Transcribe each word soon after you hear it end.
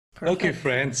Okay,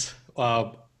 friends,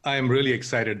 I am really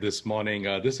excited this morning.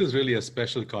 This is really a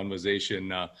special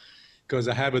conversation because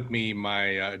I have with me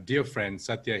my dear friend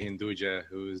Satya Hinduja,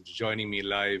 who is joining me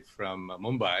live from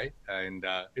Mumbai. And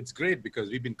it's great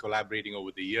because we've been collaborating over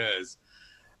the years.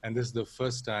 And this is the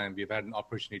first time we've had an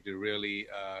opportunity to really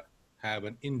have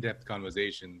an in-depth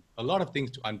conversation. A lot of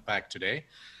things to unpack today.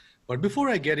 But before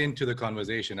I get into the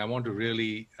conversation, I want to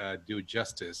really do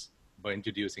justice by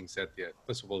introducing Satya.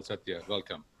 First of all, Satya,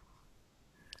 welcome.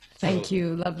 Thank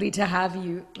you. Lovely to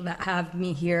have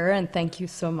me here, and thank you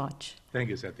so much. Thank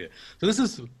you, Satya. So this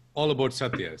is all about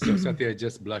Satya. So Satya,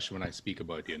 just blush when I speak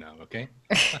about you now, okay?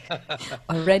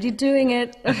 Already doing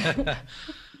it.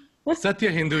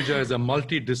 Satya Hinduja is a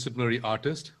multidisciplinary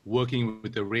artist working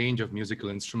with a range of musical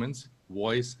instruments,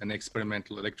 voice, and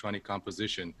experimental electronic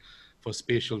composition for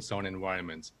spatial sound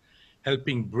environments,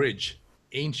 helping bridge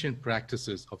ancient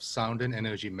practices of sound and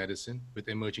energy medicine with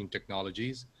emerging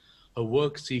technologies. Her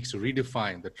work seeks to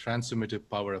redefine the transformative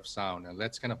power of sound, and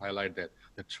let's kind of highlight that,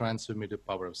 the transformative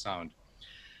power of sound.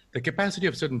 The capacity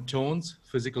of certain tones,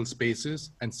 physical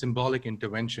spaces, and symbolic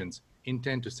interventions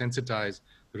intend to sensitize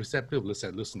the receptive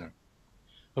listener.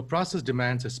 Her process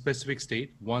demands a specific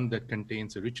state, one that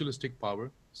contains a ritualistic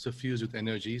power suffused with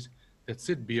energies that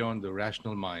sit beyond the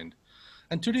rational mind.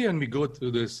 And today, when we go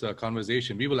through this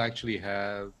conversation, we will actually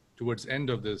have, towards the end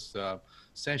of this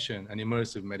session, an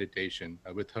immersive meditation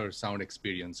with her sound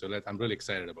experience. So I'm really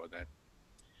excited about that.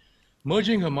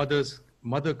 Merging her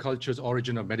mother culture's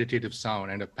origin of meditative sound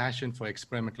and a passion for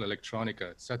experimental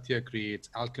electronica, Satya creates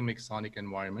Alchemic Sonic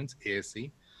Environments, ASE,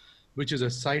 which is a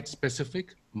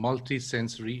site-specific,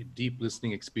 multi-sensory, deep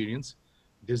listening experience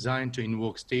designed to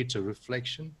invoke states of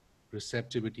reflection,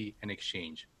 receptivity, and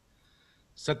exchange.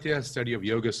 Satya's study of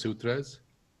Yoga Sutras,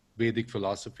 Vedic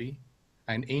philosophy,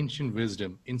 and ancient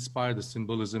wisdom inspire the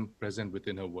symbolism present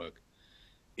within her work.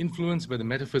 Influenced by the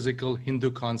metaphysical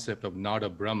Hindu concept of Nada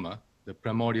Brahma, the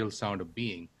primordial sound of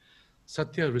being,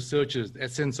 Satya researches the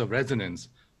essence of resonance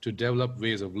to develop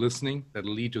ways of listening that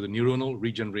lead to the neuronal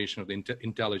regeneration of the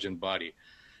intelligent body.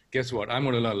 Guess what? I'm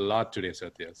going to learn a lot today,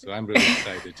 Satya, so I'm really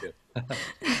excited too.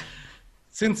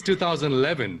 Since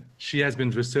 2011, she has been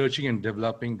researching and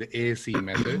developing the ASE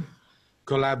method,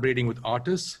 collaborating with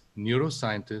artists,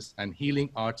 neuroscientists, and healing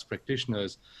arts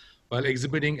practitioners while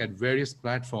exhibiting at various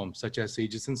platforms such as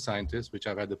Sages and Scientists, which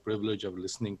I've had the privilege of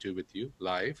listening to with you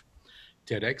live,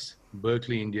 TEDx,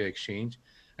 Berkeley India Exchange,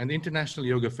 and the International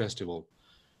Yoga Festival.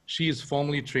 She is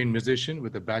formally trained musician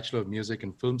with a Bachelor of Music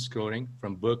and Film Scoring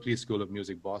from Berklee School of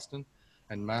Music, Boston,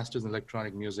 and Masters in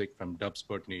Electronic Music from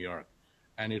Dubsport, New York.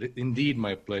 And it is indeed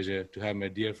my pleasure to have my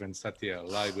dear friend Satya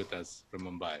live with us from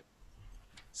Mumbai.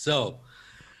 So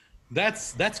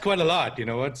that's quite a lot, you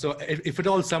know what? So if at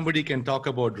all somebody can talk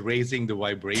about raising the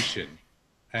vibration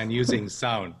and using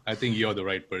sound, I think you're the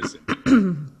right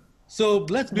person. So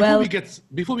before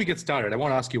we get started, I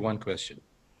want to ask you one question.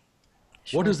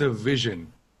 Sure. What is the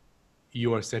vision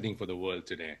you are setting for the world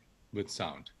today with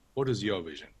sound? What is your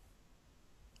vision?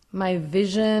 My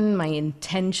vision, my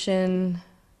intention,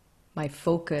 my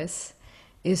focus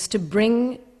is to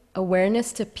bring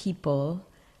awareness to people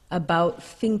about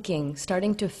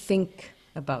starting to think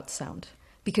about sound.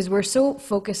 Because we're so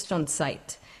focused on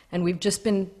sight, and we've just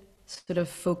been sort of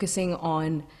focusing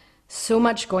on so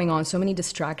much going on, so many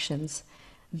distractions.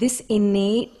 This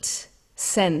innate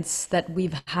sense that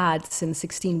we've had since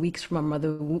 16 weeks from our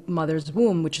mother's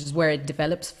womb, which is where it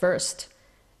develops first,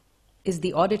 is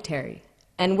the auditory.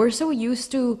 And we're so used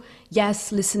to,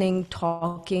 yes, listening,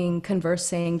 talking,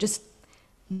 conversing, just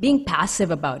being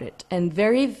passive about it. And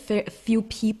very few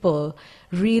people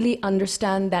really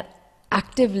understand that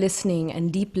active listening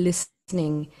and deep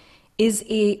listening is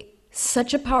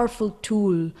such a powerful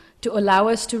tool to allow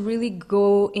us to really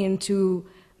go into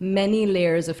many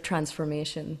layers of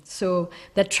transformation. So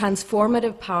that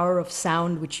transformative power of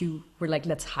sound, which you were like,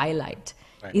 let's highlight,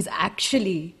 right, is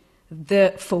actually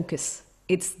the focus.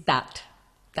 It's that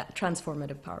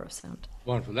transformative power of sound.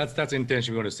 Wonderful. That's the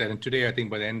intention we're going to set. And today, I think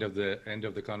by the end of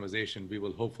the conversation, we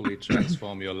will hopefully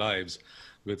transform your lives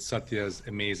with Satya's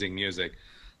amazing music.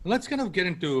 Let's kind of get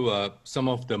into some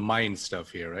of the mind stuff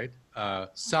here, right?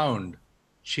 Sound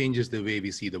changes the way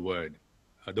we see the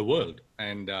world.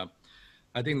 And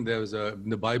I think in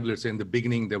the Bible, it's in the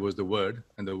beginning, there was the Word,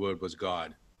 and the Word was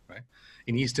God, right?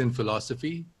 In Eastern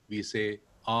philosophy, we say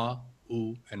Ah,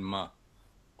 U, and Ma,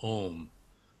 Om,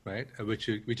 right? Which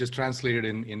is translated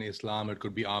in Islam, it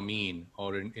could be Ameen,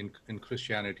 or in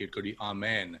Christianity, it could be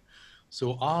Amen.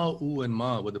 So Ah, U, and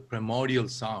Ma were the primordial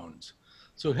sounds.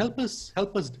 So help us.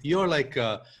 You're like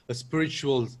a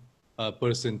spiritual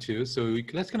person too. So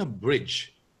let's kind of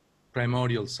bridge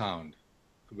primordial sound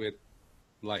with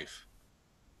life?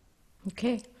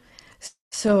 Okay.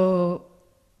 So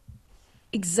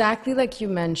exactly like you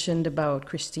mentioned about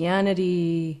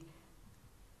Christianity,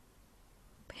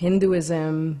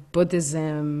 Hinduism,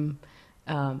 Buddhism,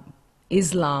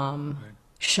 Islam, Right.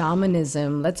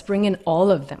 shamanism, let's bring in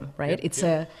all of them, right? Yep, It's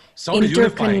yep. a Sound is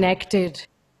unifying. interconnected.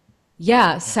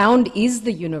 Yeah, sound is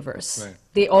the universe. Right.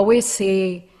 They always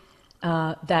say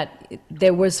that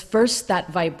there was first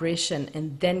that vibration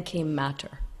and then came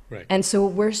matter. Right. And so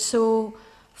we're so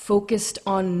focused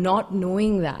on not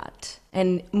knowing that.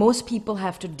 And most people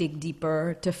have to dig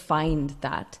deeper to find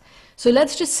that. So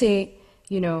let's just say,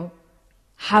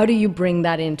 how do you bring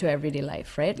that into everyday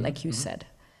life, right? Like you said.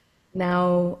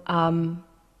 Now,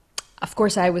 of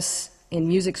course, I was in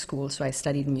music school, so I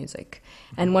studied music.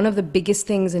 And one of the biggest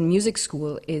things in music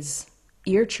school is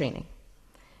ear training.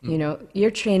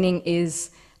 Ear training is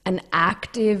an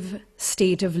active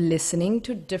state of listening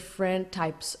to different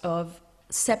types of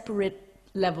separate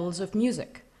levels of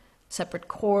music, separate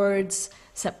chords,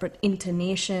 separate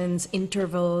intonations,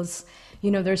 intervals.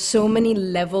 There's so many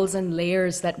levels and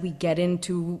layers that we get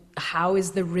into. How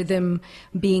is the rhythm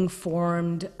being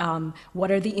formed?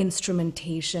 What are the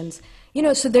instrumentations?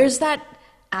 So there's that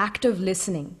act of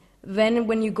listening. Then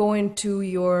when you go into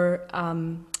your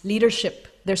leadership,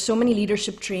 there's so many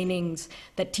leadership trainings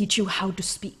that teach you how to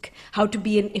speak, how to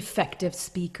be an effective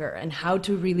speaker, and how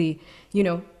to really,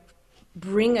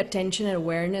 bring attention and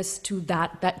awareness to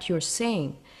that you're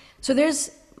saying. So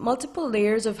there's multiple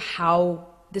layers of how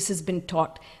this has been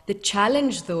taught. The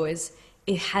challenge, though, is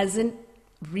it hasn't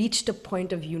reached a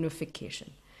point of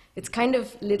unification. It's kind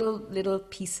of little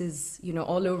pieces,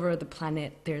 all over the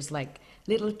planet. There's like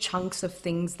little chunks of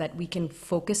things that we can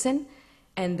focus in,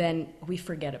 and then we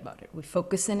forget about it. We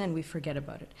focus in and we forget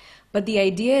about it. But the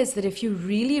idea is that if you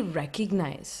really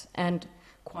recognize, and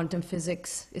quantum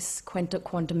physics is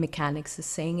quantum mechanics is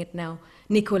saying it now.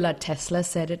 Nikola Tesla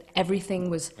said it. Everything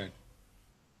was Right.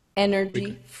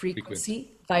 energy, frequency,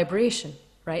 vibration,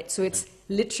 right? So it's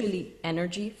literally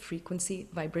energy, frequency,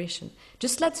 vibration.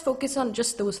 Just let's focus on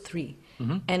just those three.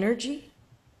 Energy,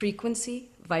 frequency,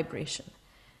 vibration.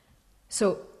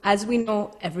 So as we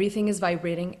know, everything is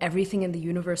vibrating. Everything in the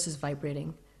universe is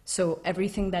vibrating. So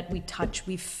everything that we touch,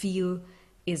 we feel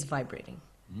is vibrating.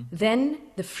 Then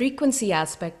the frequency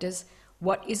aspect is,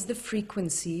 what is the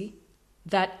frequency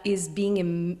that is being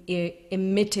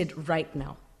emitted right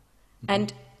now?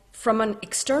 And from an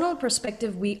external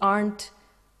perspective, we don't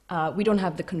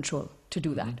have the control to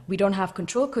do that. We don't have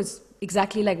control because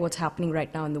exactly like what's happening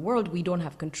right now in the world, we don't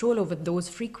have control over those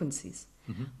frequencies.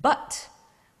 But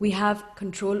we have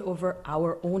control over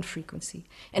our own frequency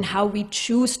and how we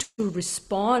choose to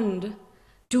respond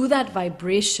to that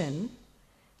vibration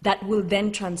that will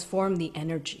then transform the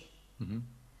energy.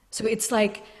 So it's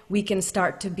like we can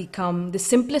start to become, the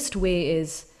simplest way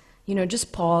is,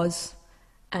 just pause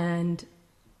and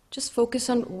just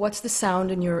focus on what's the sound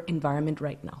in your environment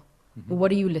right now.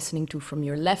 What are you listening to from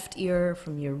your left ear,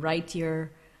 from your right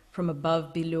ear, from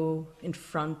above, below, in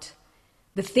front?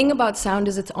 The thing about sound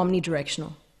is it's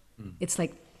omnidirectional. It's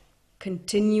like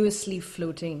continuously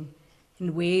floating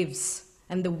in waves.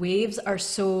 And the waves are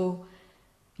so,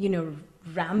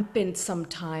 rampant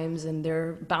sometimes, and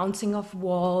they're bouncing off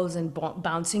walls and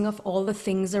bouncing off all the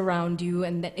things around you,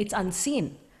 and it's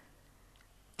unseen.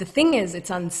 The thing is,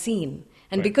 it's unseen.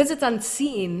 And because it's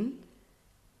unseen,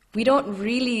 we don't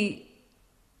really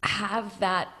have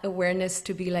that awareness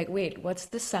to be like, wait, what's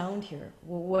the sound here?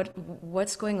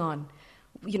 What's going on?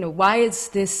 Why is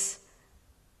this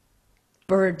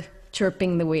bird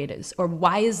chirping the way it is? Or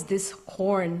why is this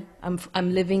horn?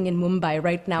 I'm living in Mumbai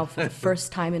right now for the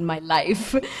first time in my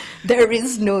life. There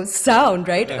is no sound,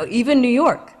 right? Even New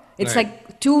York. It's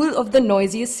like two of the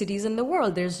noisiest cities in the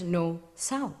world. There's no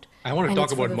sound. I want to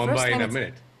talk about Mumbai in a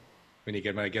minute when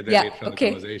I get there later in the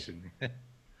conversation.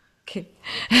 Okay.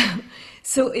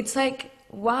 So it's like,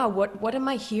 wow, what am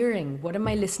I hearing? What am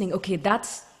I listening? Okay,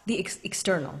 that's the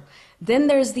external. Then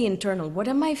there's the internal. What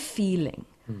am I feeling?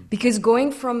 Because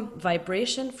going from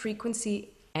vibration, frequency,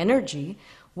 energy,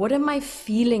 what am I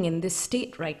feeling in this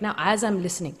state right now as I'm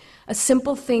listening? A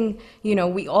simple thing,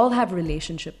 we all have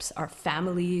relationships, our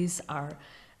families, our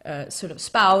sort of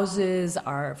spouses,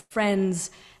 our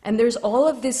friends, and there's all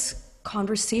of this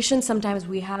conversation sometimes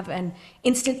we have, and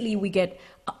instantly we get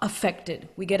affected,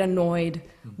 we get annoyed,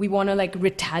 we want to like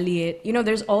retaliate.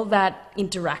 There's all that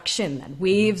interaction and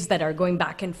waves that are going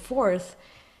back and forth.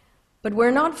 But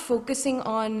we're not focusing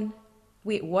on,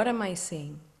 wait, what am I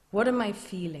saying? What am I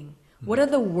feeling? What are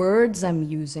the words I'm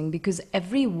using? Because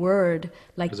every word,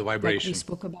 like we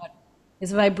spoke about,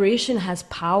 is vibration, has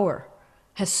power.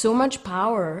 has so much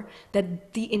power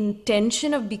that the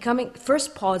intention of becoming,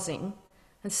 first pausing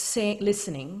and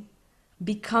listening,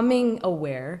 becoming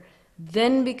aware,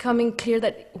 then becoming clear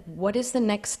that what is the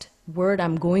next word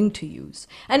I'm going to use.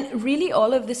 And really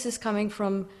all of this is coming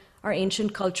from our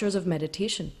ancient cultures of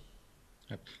meditation.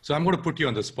 So I'm going to put you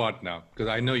on the spot now, because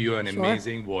I know you have an Sure.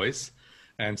 amazing voice.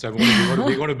 And so we're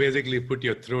going to basically put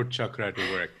your throat chakra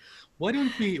to work. Why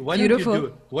don't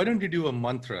you do a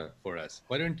mantra for us?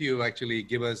 Why don't you actually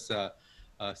give us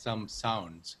some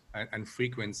sounds and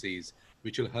frequencies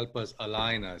which will help us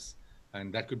align us,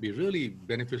 and that could be really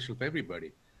beneficial for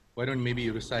everybody. Why don't maybe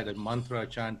you recite a mantra,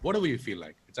 chant, whatever you feel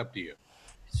like. It's up to you.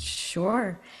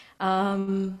 Sure.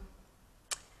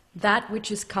 That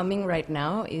which is coming right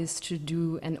now is to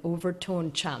do an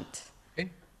overtone chant, Okay.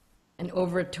 an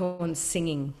overtone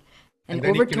singing. An And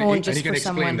then overtone just you can for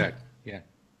explain someone. that. Yeah. You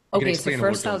can Okay, so explain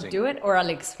first overtone I'll singing. do it or I'll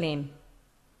explain.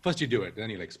 First you do it, then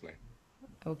you'll explain.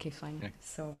 Okay, fine. Yeah.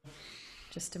 So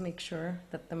just to make sure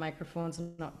that the microphone's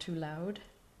not too loud,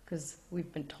 because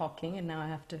we've been talking and now I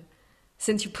have to,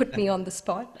 since you put me on the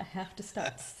spot, I have to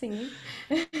start singing.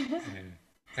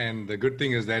 And the good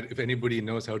thing is that if anybody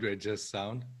knows how to adjust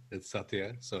sound, it's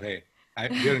Satya. So hey,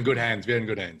 we're in good hands. We're in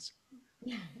good hands.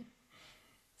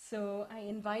 So I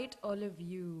invite all of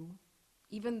you,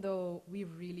 even though we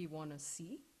really want to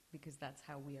see, because that's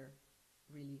how we are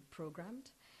really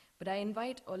programmed, but I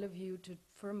invite all of you to,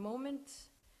 for a moment,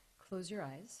 close your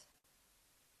eyes.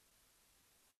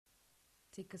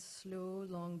 Take a slow,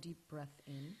 long, deep breath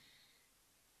in.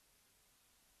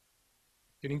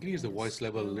 Can you increase the voice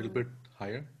level a little bit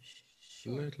higher?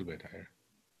 Sure. A little bit higher.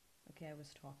 Okay, I was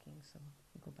talking, so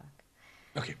we'll go back.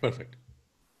 Okay, perfect.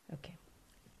 Okay.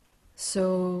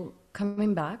 So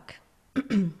coming back,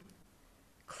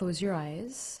 close your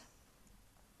eyes.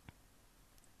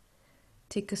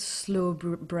 Take a slow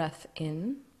breath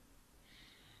in.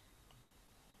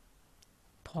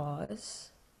 Pause.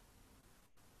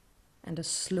 And a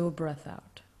slow breath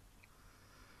out.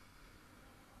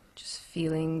 Just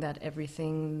feeling that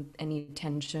everything, any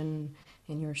tension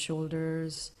in your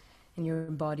shoulders, in your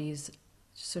body's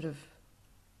sort of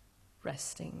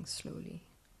resting slowly.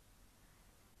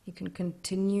 You can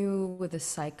continue with a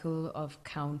cycle of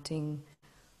counting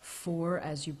 4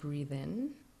 as you breathe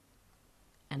in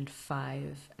and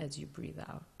 5 as you breathe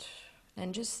out.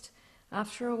 And just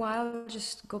after a while,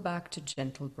 just go back to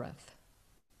gentle breath.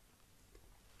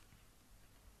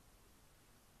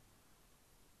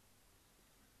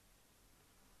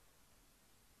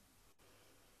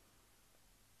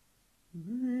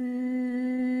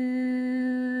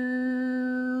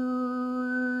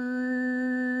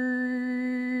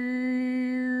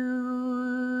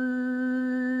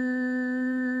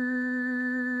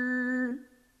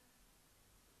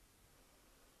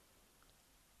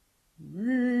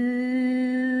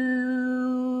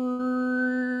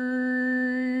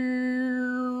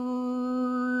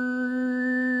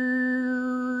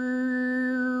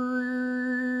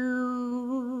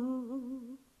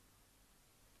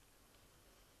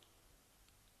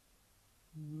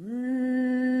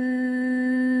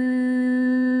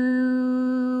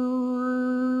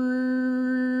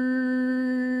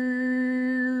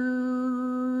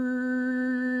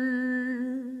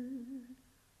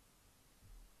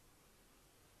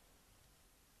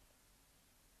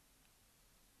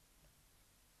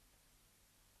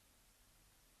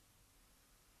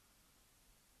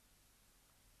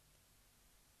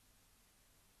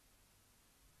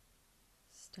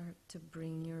 Start to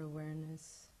bring your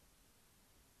awareness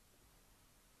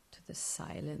to the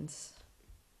silence,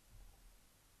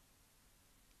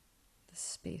 the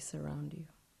space around you.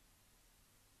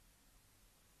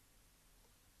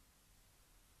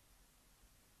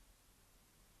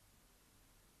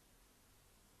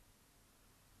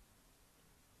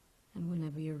 And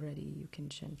whenever you're ready, you can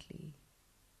gently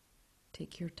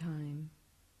take your time.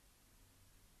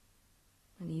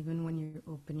 And even when you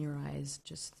open your eyes,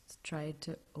 just try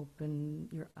to open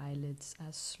your eyelids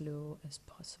as slow as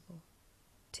possible,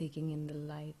 taking in the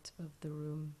light of the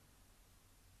room.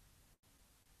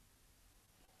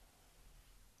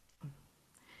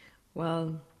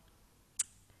 Well,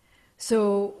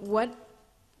 so what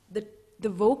the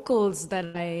vocals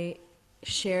that I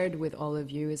shared with all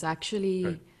of you is actually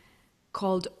Right.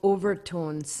 called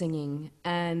Overtone Singing.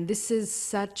 And this is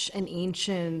such an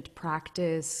ancient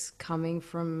practice coming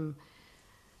from,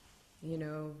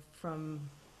 from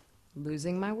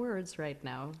losing my words right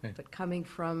now, Okay. but coming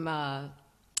from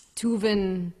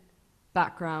Tuvan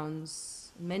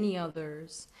backgrounds, many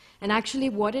others. And actually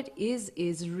what it is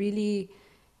really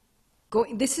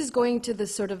this is going to the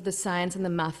sort of the science and the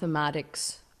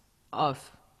mathematics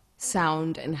of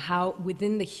sound and how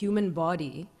within the human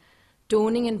body,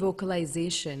 toning and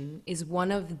vocalization is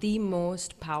one of the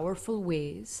most powerful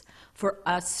ways for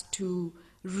us to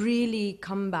really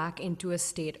come back into a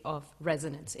state of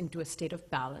resonance, into a state of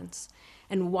balance.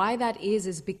 And why that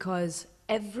is because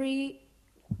everything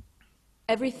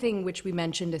which we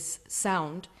mentioned as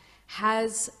sound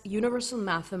has universal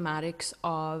mathematics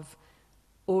of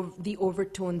the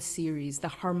overtone series, the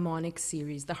harmonic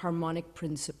series, the harmonic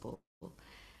principle.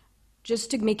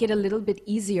 Just to make it a little bit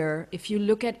easier, if you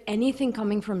look at anything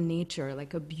coming from nature,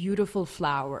 like a beautiful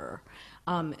flower,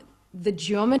 the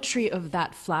geometry of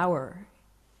that flower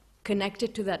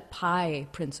connected to that pi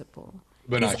principle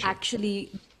is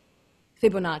actually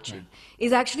Fibonacci, right,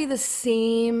 is actually the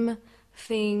same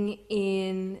thing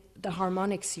in the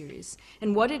harmonic series.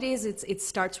 And what it is, it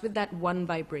starts with that one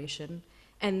vibration,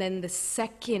 and then the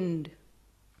second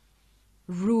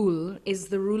rule is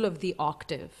the rule of the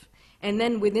octave. And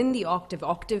then within the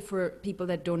octave for people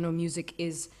that don't know music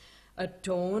is a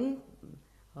tone,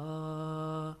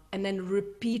 and then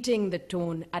repeating the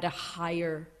tone at a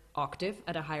higher octave,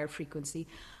 at a higher frequency.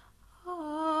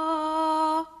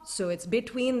 So it's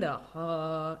between the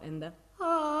and the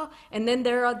and then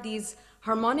there are these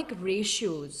harmonic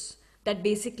ratios that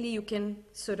basically you can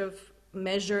sort of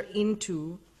measure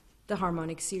into the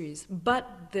harmonic series.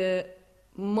 But the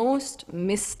most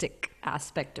mystic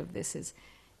aspect of this is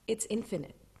it's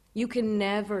infinite. You can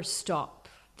never stop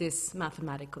this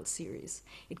mathematical series.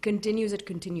 It continues, it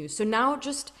continues. So now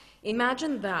just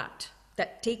imagine that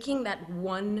taking that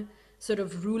one sort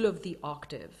of rule of the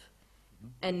octave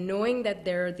and knowing that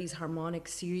there are these harmonic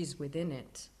series within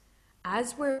it,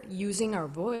 as we're using our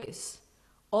voice,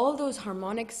 all those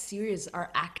harmonic series are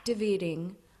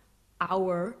activating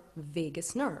our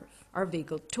vagus nerve, our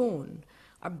vagal tone,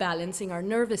 are balancing our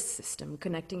nervous system,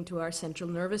 connecting to our central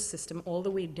nervous system all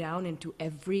the way down into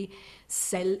every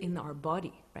cell in our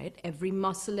body, right? Every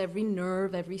muscle, every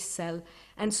nerve, every cell.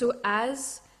 And so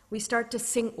as we start to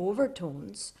sing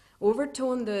overtones,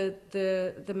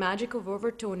 the magic of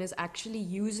overtone is actually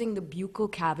using the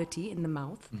buccal cavity in the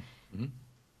mouth,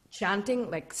 chanting,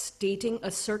 like stating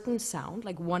a certain sound,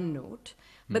 like one note,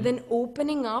 but then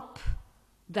opening up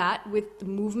that with the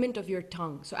movement of your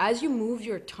tongue. So as you move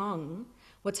your tongue,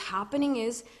 what's happening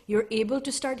is you're able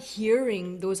to start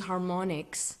hearing those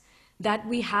harmonics that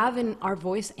we have in our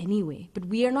voice anyway, but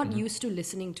we are not used to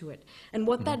listening to it. And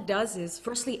what that does is,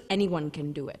 firstly, anyone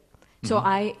can do it. So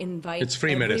I invite it's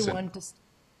free everyone medicine.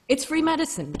 It's free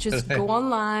medicine. Just go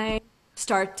online,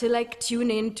 start to like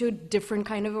tune into different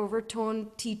kind of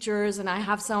overtone teachers, and I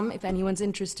have some. If anyone's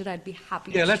interested, I'd be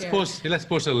happy to share. Let's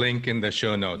post a link in the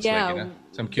show notes. Yeah, like,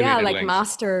 some curated like links.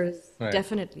 masters, right.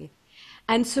 Definitely.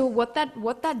 And so what that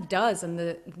does,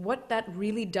 and what that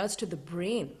really does to the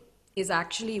brain is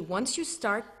actually once you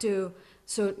start to,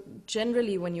 so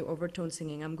generally when you overtone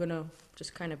singing, I'm gonna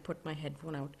just kind of put my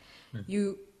headphone out, and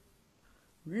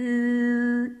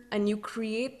you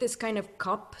create this kind of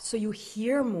cup so you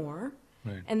hear more,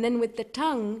 right. And then with the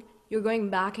tongue you're going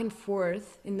back and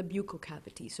forth in the buccal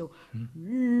cavity, so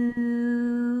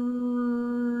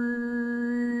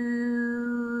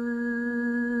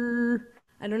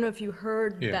I don't know if you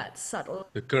heard that subtle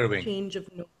change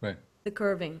of note, right. The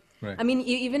curving. Right. I mean,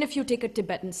 even if you take a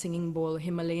Tibetan singing bowl,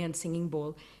 Himalayan singing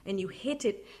bowl, and you hit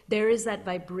it, there is that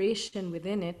vibration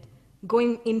within it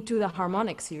going into the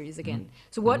harmonic series again.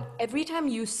 So every time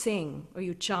you sing or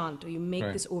you chant or you make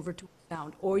right. this overtone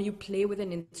sound or you play with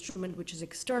an instrument which is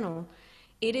external,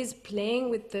 it is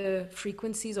playing with the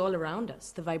frequencies all around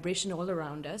us, the vibration all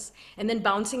around us, and then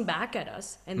bouncing back at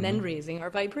us and then raising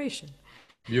our vibration.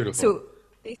 Beautiful. So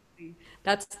basically,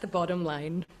 that's the bottom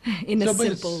line in a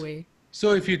simple way.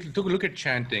 So if you look at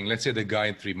chanting, let's say the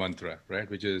Gayatri mantra, right,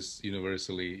 which is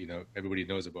universally, everybody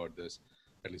knows about this,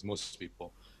 at least most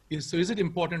people. So is it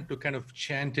important to kind of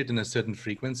chant it in a certain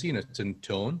frequency, in a certain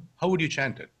tone? How would you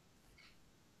chant it?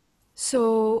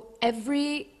 So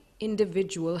every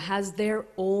individual has their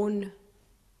own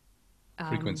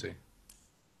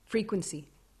frequency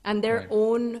and their right.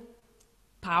 own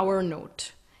power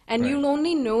note. And right. you'll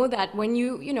only know that when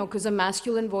because a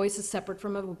masculine voice is separate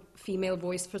from a female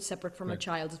voice, separate from right. a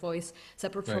child's voice,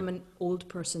 separate right. from an old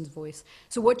person's voice.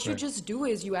 So what you right. just do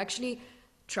is you actually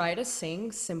try to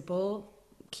sing simple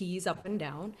keys up and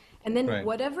down, and then right.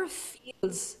 whatever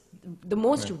feels the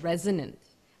most right. resonant.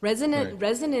 Right.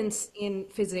 Resonance in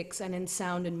physics and in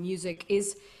sound and music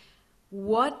is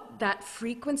what that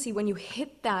frequency, when you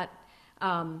hit that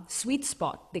sweet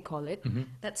spot, they call it,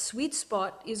 that sweet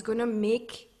spot is going to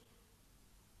make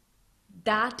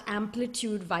that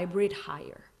amplitude vibrate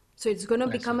higher. So it's going to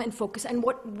I become see. in focus.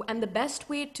 And the best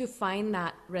way to find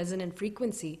that resonant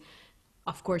frequency,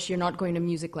 of course, you're not going to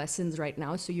music lessons right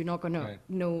now, so you're not going to Right.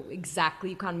 know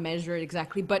exactly, you can't measure it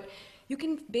exactly, but you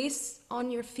can base on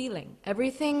your feeling.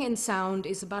 Everything in sound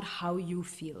is about how you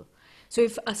feel. So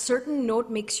if a certain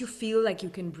note makes you feel like you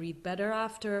can breathe better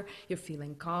after, you're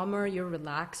feeling calmer, you're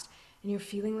relaxed, and you're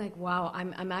feeling like, wow,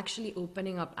 I'm actually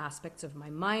opening up aspects of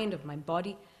my mind, of my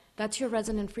body, that's your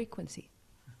resonant frequency.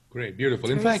 Great, beautiful.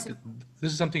 It's In very fact, simple.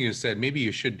 this is something you said. Maybe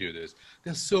you should do this.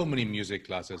 There's so many music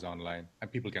classes online,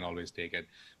 and people can always take it.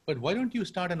 But why don't you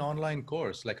start an online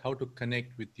course, like how to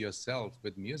connect with yourself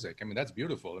with music? I mean, that's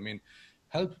beautiful. I mean,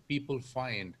 help people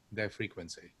find their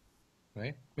frequency,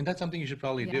 right? I mean, that's something you should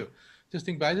probably Yeah, do. Just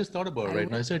think, I just thought about it I right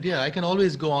now. I will. said, yeah, I can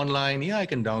always go online. Yeah, I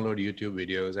can download YouTube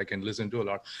videos. I can listen to a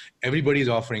lot. Everybody's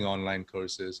offering online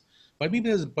courses, but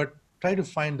but try to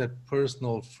find that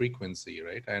personal frequency,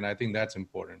 right? And I think that's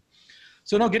important.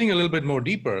 So now getting a little bit more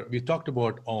deeper, we talked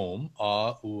about Om,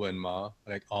 Ah, U, and Ma,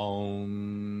 like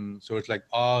Om. So it's like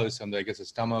Ah is something, I guess, a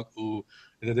stomach, U.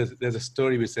 There's a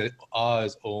story we said Ah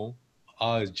is Om,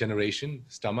 Ah is generation,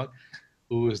 stomach,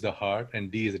 U is the heart,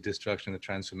 and D is the destruction, the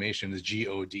transformation is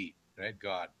God, right?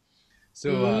 God.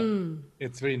 So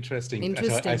it's very interesting.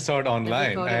 So I Interesting. saw it Never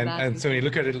online, thought of that and so when you before.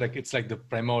 look at it, like it's like the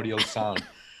primordial sound.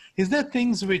 Is there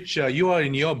things which you are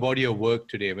in your body of work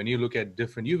today? When you look at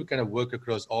different, you kind of work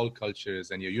across all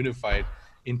cultures, and you're unified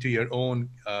into your own,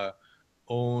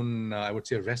 I would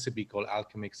say, a recipe called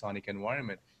Alchemic Sonic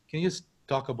Environment. Can you just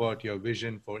talk about your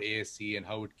vision for ASC and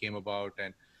how it came about,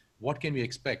 and what can we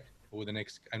expect over the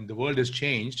next? And the world has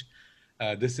changed.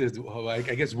 This is, I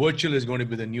guess, virtual is going to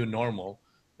be the new normal,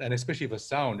 and especially for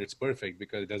sound, it's perfect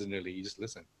because it doesn't really, you just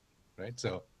listen, right?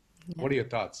 So, Yeah. what are your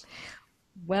thoughts?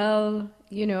 Well,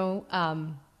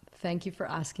 thank you for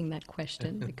asking that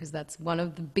question because that's one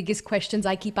of the biggest questions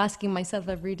I keep asking myself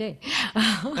every day.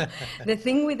 The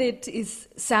thing with it is,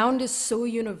 sound is so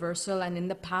universal, and in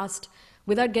the past,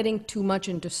 without getting too much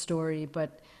into story,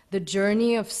 but the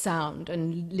journey of sound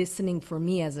and listening for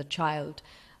me as a child,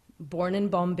 born in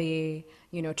Bombay,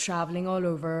 traveling all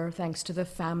over thanks to the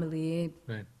family,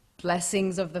 Right.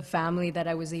 blessings of the family that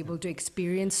I was able to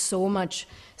experience so much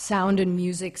sound and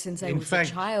music since I In was a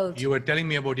fact, child. you were telling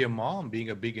me about your mom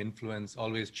being a big influence,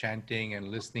 always chanting and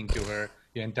listening to her.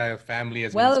 Your entire family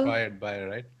has been Well, inspired by her,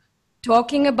 right?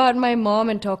 talking about my mom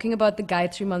and talking about the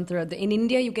Gayatri Mantra, in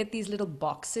India, you get these little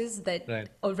boxes that Right.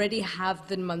 already have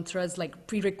the mantras like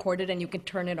pre-recorded and you can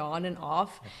turn it on and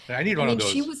off. I need I one of mean,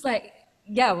 she those. was like,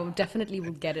 yeah, well, definitely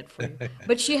we'll get it for you.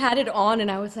 But she had it on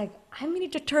and I was like, I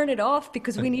need to turn it off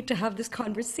because we need to have this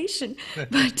conversation.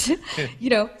 But,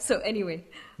 so anyway,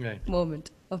 Right. moment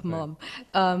of Right. mom.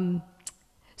 Um,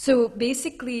 so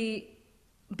basically,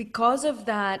 because of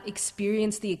that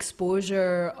experience, the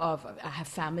exposure of, I have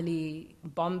family,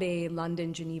 Bombay,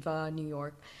 London, Geneva, New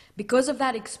York. Because of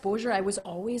that exposure, I was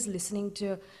always listening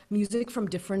to music from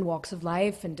different walks of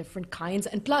life and different kinds.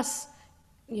 And plus,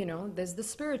 there's the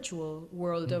spiritual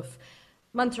world of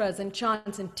mantras and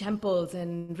chants and temples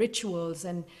and rituals.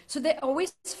 And so there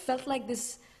always felt like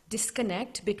this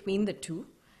disconnect between the two.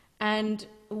 And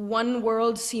one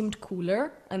world seemed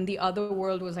cooler, and the other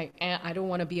world was like, I don't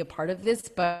want to be a part of this,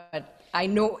 but I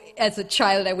know as a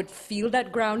child I would feel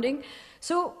that grounding.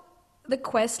 So the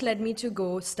quest led me to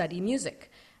go study music,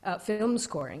 film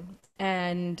scoring.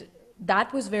 And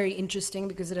that was very interesting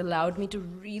because it allowed me to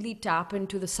really tap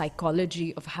into the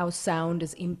psychology of how sound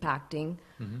is impacting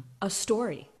a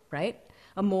story, right?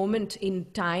 A moment in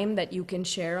time that you can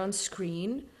share on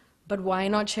screen, but why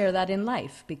not share that in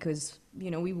life? Because,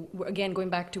 again, going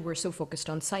back to we're so focused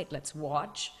on sight, let's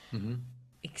watch,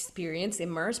 experience,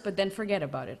 immerse, but then forget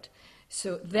about it.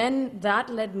 So then that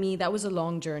was a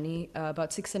long journey,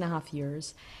 about 6.5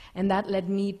 years. And that led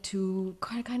me to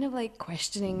kind of like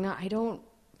questioning,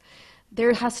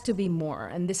 there has to be more.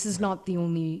 And this is not the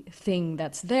only thing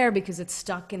that's there because it's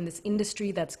stuck in this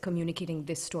industry that's communicating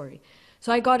this story.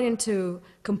 So I got into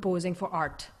composing for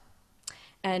art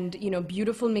and,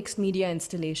 beautiful mixed media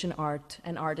installation art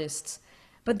and artists.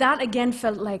 But that again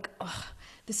felt like, oh,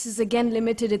 this is again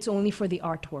limited. It's only for the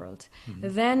art world.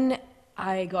 Then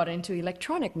I got into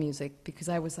electronic music because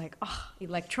I was like, oh,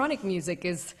 electronic music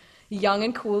is young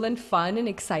and cool and fun and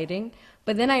exciting.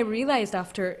 But then I realized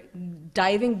after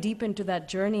diving deep into that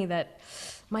journey that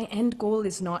my end goal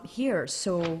is not here.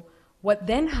 So what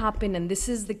then happened, and this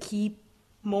is the key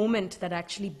moment that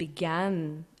actually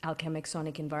began Alchemic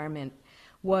Sonic Environment,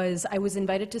 was I was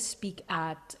invited to speak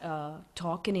at a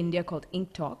talk in India called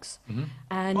Ink Talks. Oh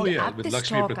And yeah, at with this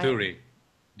Lakshmi talk, Paturi,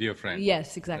 dear friend.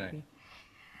 yes, Right. exactly.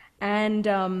 And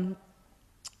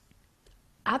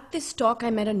at this talk, I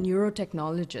met a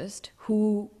neurotechnologist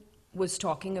who was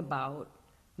talking about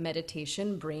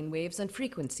meditation, brainwaves, and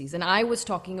frequencies. And I was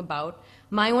talking about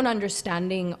my own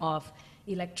understanding of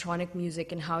electronic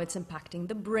music and how it's impacting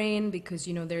the brain, because,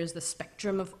 you know, there's the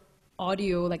spectrum of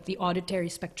audio, like the auditory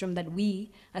spectrum that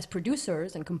we, as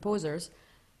producers and composers,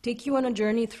 take you on a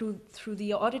journey through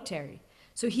the auditory.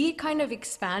 So he kind of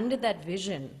expanded that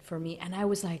vision for me, and I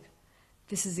was like,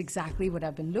 this is exactly what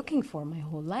I've been looking for my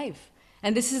whole life.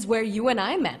 And this is where you and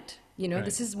I met. You know,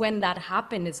 this is when that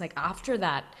happened. It's like after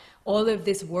that, all of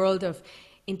this world of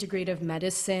integrative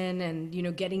medicine and, you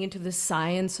know, getting into the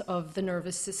science of the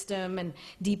nervous system and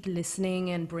deep listening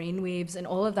and brain waves and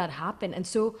all of that happened. And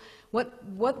so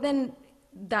what then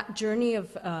that journey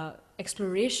of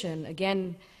exploration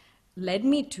again led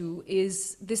me to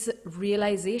is this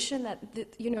realization that,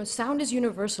 you know, sound is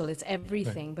universal, it's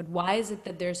everything. Right. But why is it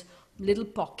that there's little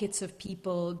pockets of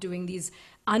people doing these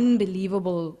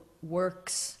unbelievable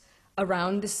works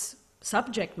around this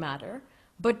subject matter,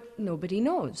 but nobody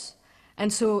knows?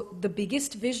 And so the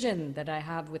biggest vision that I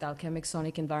have with Alchemic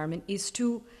Sonic Environment is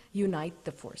to unite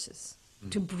the forces,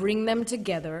 to bring them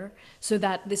together so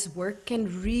that this work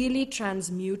can really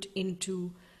transmute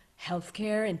into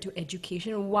healthcare, into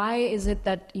education. Why is it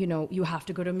that, you know, you have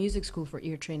to go to music school for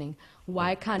ear training?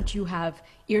 Why can't you have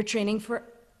ear training for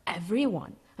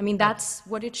everyone? I mean, that's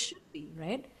what it should be,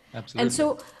 right? Absolutely. And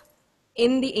so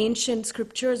in the ancient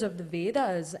scriptures of the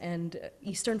Vedas and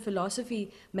Eastern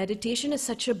philosophy, meditation is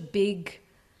such a big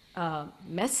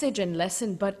message and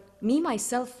lesson. But me,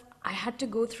 myself, I had to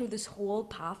go through this whole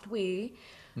pathway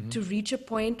to reach a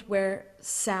point where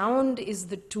sound is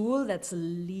the tool that's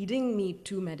leading me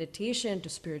to meditation, to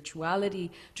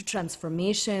spirituality, to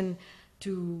transformation,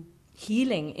 to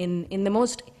healing in the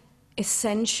most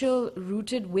essential,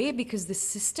 rooted way, because the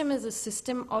system is a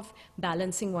system of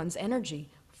balancing one's energy,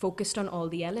 focused on all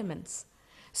the elements.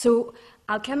 So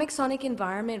Alchemic Sonic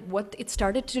Environment, what it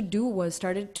started to do was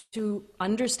started to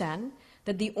understand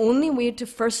that the only way to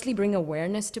firstly bring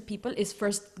awareness to people is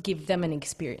first give them an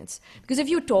experience. Because if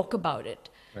you talk about it,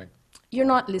 right, you're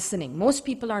not listening. Most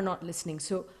people are not listening.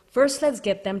 So first let's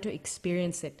get them to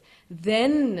experience it.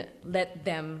 Then let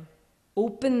them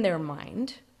open their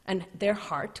mind and their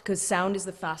heart, because sound is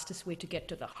the fastest way to get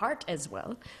to the heart as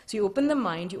well. So you open the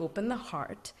mind, you open the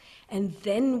heart, and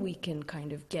then we can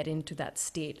kind of get into that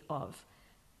state of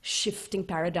shifting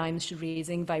paradigms,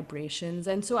 raising vibrations.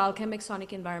 And so Alchemic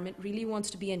Sonic Environment really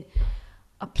wants to be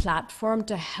a platform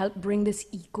to help bring this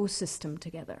ecosystem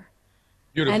together.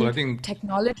 Beautiful. And I think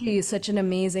technology is such an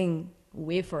amazing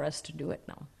way for us to do it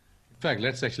now. In fact,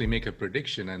 let's actually make a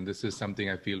prediction, and this is something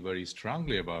I feel very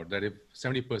strongly about, that if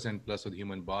 70% plus of the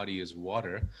human body is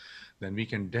water, then we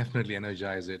can definitely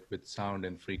energize it with sound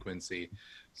and frequency.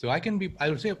 So I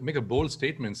would say, make a bold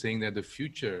statement saying that the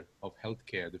future of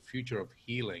healthcare, the future of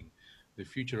healing, the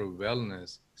future of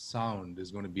wellness, sound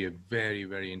is going to be a very,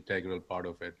 very integral part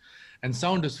of it. And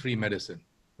sound is free medicine,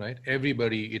 right?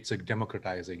 Everybody, it's a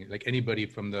democratizing, like anybody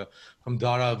from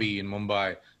Dharavi in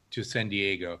Mumbai to San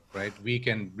Diego, right? We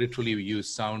can literally use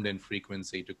sound and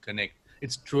frequency to connect.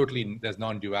 It's totally, there's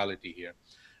non-duality here.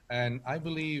 And I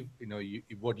believe, you know,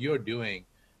 what you're doing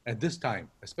at this time,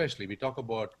 especially, we talk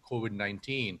about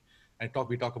COVID-19 and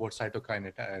we talk about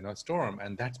cytokine storm,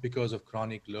 and that's because of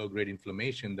chronic low-grade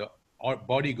inflammation. Our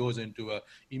body goes into a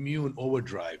immune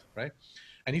overdrive, right?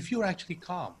 And if you're actually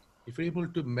calm, if you're able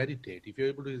to meditate, if you're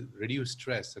able to reduce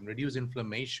stress and reduce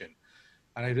inflammation,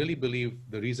 and I really believe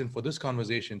the reason for this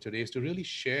conversation today is to really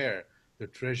share the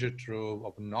treasure trove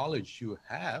of knowledge you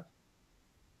have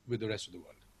with the rest of the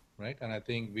world, right? And I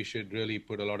think we should really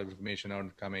put a lot of information out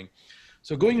coming.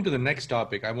 So going into the next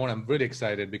topic, I'm really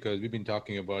excited because we've been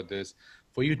talking about this,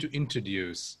 for you to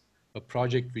introduce a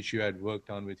project which you had worked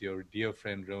on with your dear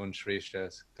friend Rohan Shrestha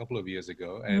a couple of years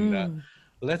ago. And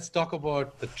let's talk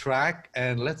about the track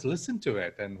and let's listen to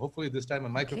it. And hopefully this time a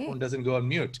microphone doesn't go on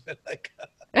mute.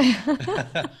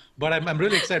 But I'm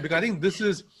really excited because I think this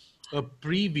is a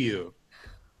preview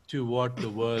to what the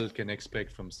world can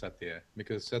expect from Satya,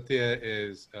 because Satya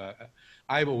is,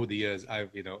 over the years,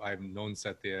 I've known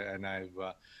Satya, and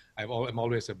I'm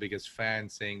always the biggest fan,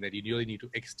 saying that you really need to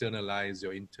externalize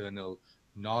your internal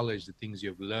knowledge, the things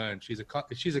you've learned. She's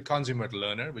a consummate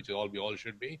learner, which we all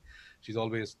should be. She's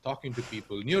always talking to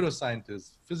people,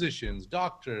 neuroscientists, physicians,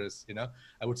 doctors,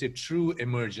 I would say true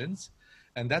emergence.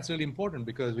 And that's really important,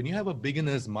 because when you have a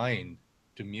beginner's mind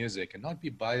to music and not be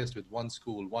biased with one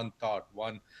school, one thought,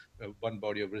 one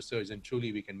body of research, then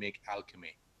truly we can make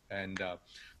alchemy. And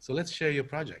so let's share your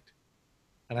project.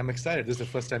 And I'm excited. This is the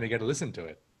first time I get to listen to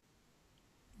it.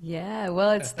 Yeah,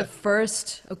 well, it's the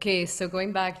first. Okay, so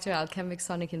going back to Alchemic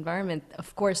Sonic Environment,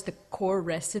 of course, the core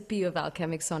recipe of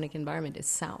Alchemic Sonic Environment is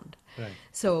sound. Right.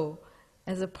 So,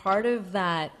 as a part of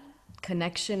that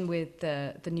connection with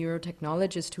the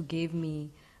neurotechnologist who gave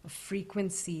me a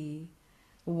frequency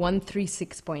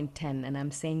 136.10, and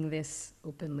I'm saying this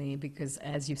openly because,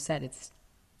 as you said,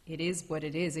 it is what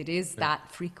it is. It is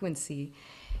that frequency.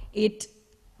 It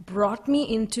brought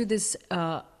me into this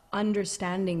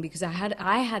understanding because I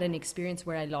had an experience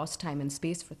where I lost time and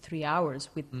space for 3 hours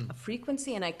with a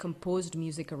frequency, and I composed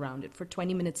music around it for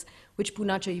 20 minutes, which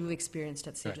Punacha you've experienced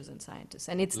at Sages and Scientists.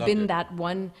 And it's been that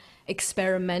one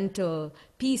experimental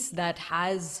piece that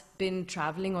has been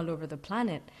traveling all over the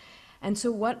planet. And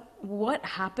so what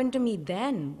happened to me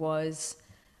then was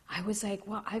I was like,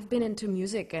 well, I've been into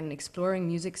music and exploring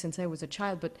music since I was a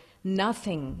child, but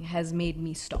nothing has made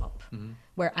me stop.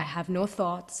 Where I have no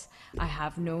thoughts, I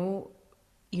have no,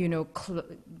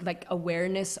 like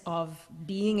awareness of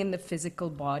being in the physical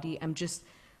body. I'm just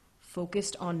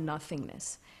focused on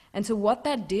nothingness. And so what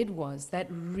that did was that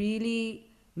really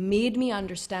made me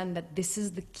understand that this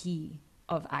is the key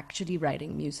of actually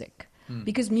writing music.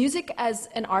 Because music as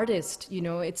an artist,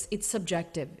 it's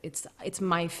subjective. It's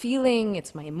my feeling,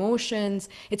 it's my emotions,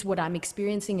 it's what I'm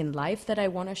experiencing in life that I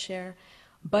want to share.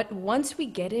 But once we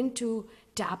get into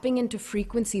tapping into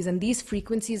frequencies, and these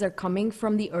frequencies are coming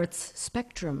from the Earth's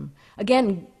spectrum.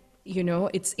 Again,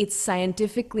 it's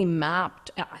scientifically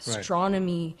mapped,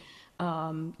 astronomy,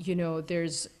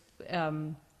 there's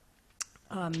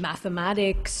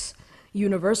mathematics,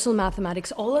 universal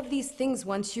mathematics, all of these things.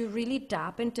 Once you really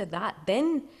tap into that,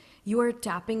 then you are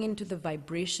tapping into the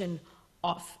vibration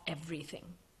of everything.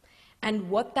 And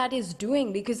what that is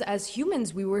doing, because as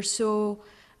humans, we were so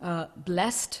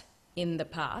blessed in the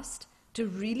past to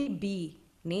really be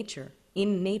nature,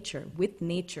 in nature, with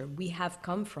nature. We have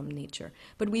come from nature,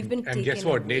 but we've been taken. And guess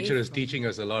what? Nature Nature is teaching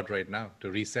us a lot right now to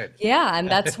reset. Yeah,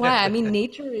 and that's why,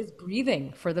 nature is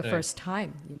breathing for the first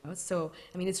time, So,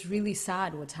 it's really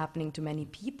sad what's happening to many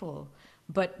people,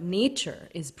 but nature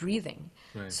is breathing.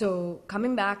 Right. So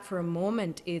coming back for a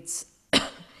moment, it's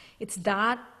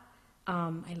that,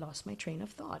 I lost my train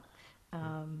of thought.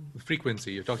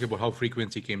 Frequency. You're talking about how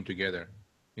frequency came together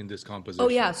in this composition. Oh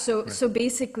yeah, so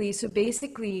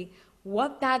basically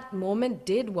what that moment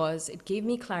did was it gave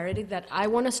me clarity that I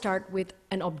want to start with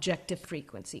an objective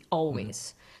frequency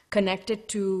always, connected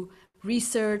to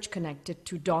research, connected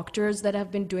to doctors that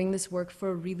have been doing this work for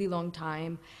a really long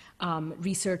time,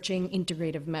 researching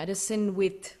integrative medicine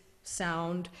with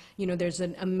sound. There's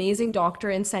an amazing doctor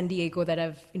in San Diego that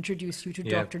I've introduced you to,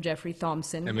 Dr. Jeffrey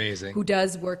Thompson. Amazing. Who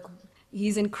does work.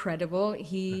 He's incredible.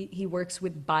 He works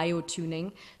with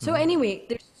biotuning. So anyway,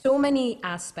 there's so many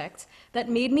aspects that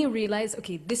made me realize,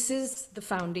 okay, this is the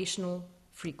foundational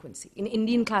frequency. In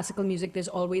Indian classical music, there's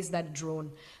always that drone,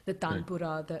 the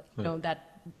tanpura,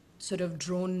 that sort of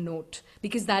drone note,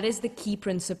 because that is the key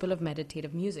principle of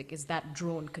meditative music, is that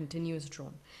drone, continuous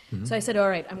drone. So I said, all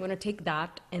right, I'm going to take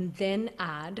that and then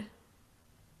add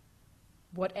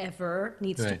whatever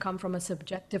needs to come from a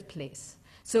subjective place.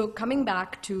 So coming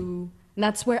back to, and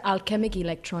that's where Alchemic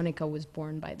Electronica was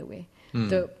born, by the way.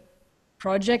 The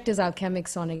project is Alchemic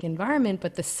Sonic Environment,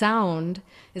 but the sound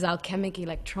is Alchemic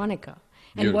Electronica.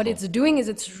 And Beautiful. what it's doing is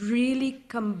it's really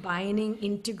combining,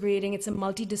 integrating. It's a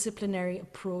multidisciplinary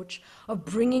approach of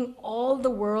bringing all the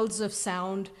worlds of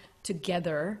sound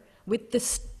together with the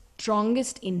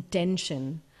strongest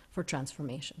intention for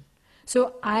transformation.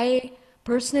 So I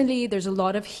personally, there's a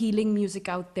lot of healing music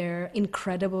out there,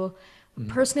 incredible.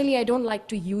 Personally, I don't like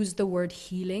to use the word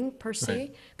healing per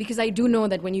se, because I do know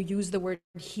that when you use the word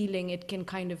healing, it can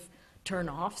kind of turn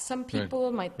off some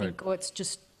people. Might think, oh, it's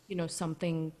just,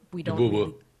 something we don't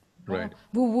Woo-woo. really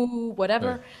woo-woo,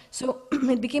 whatever. So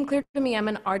it became clear to me, I'm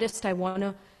an artist. I want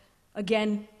to,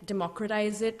 again,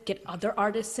 democratize it, get other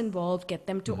artists involved, get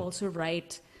them to also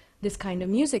write this kind of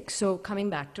music. So coming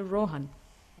back to Rohan.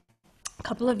 A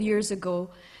couple of years ago,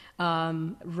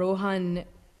 Rohan,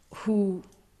 who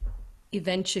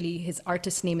eventually, his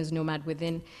artist name is Nomad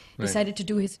Within, decided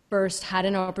to had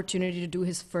an opportunity to do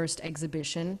his first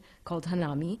exhibition called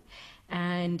Hanami.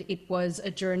 And it was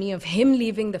a journey of him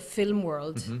leaving the film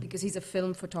world, because he's a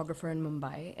film photographer in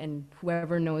Mumbai, and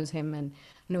whoever knows him and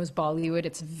knows Bollywood,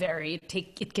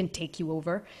 it can take you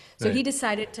over. So he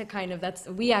decided to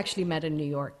we actually met in New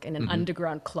York in an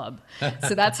underground club.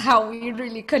 So that's how we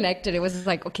really connected. It was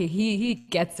like, okay, he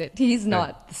gets it. He's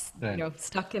not,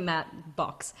 stuck in that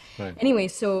box. Anyway,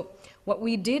 so what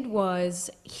we did was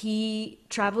he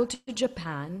traveled to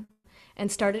Japan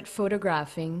and started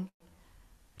photographing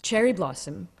cherry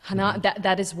blossom.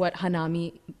 That is what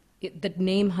Hanami the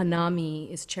name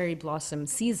Hanami is cherry blossom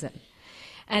season.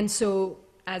 And so,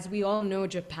 as we all know,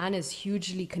 Japan is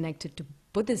hugely connected to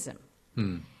Buddhism.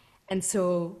 And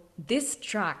so this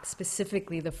track,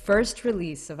 specifically the first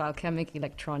release of Alchemic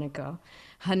Electronica,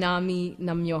 Hanami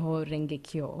Namyoho Renge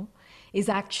Kyo, is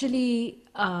actually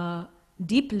a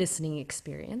deep listening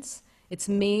experience. It's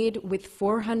made with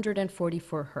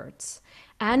 444 hertz,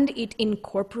 and it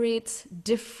incorporates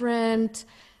different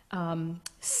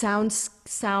sounds,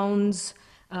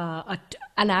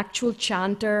 an actual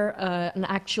chanter, an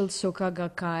actual Soka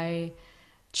Gakkai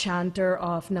chanter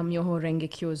of Namyoho Renge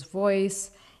Kyo's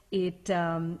voice. It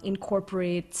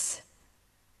incorporates,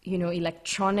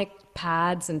 electronic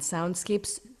pads and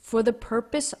soundscapes for the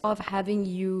purpose of having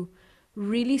you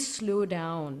really slow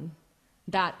down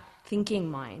that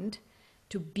thinking mind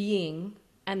to being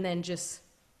and then just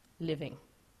living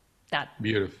that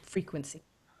frequency.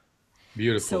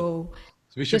 Beautiful. So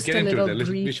we should get into it.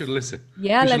 We should listen.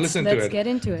 Yeah, let's get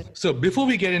into it. So before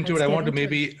we get into it, I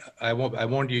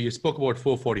want you spoke about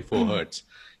 444 hertz.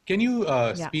 Can you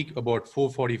speak about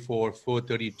 444,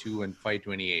 432, and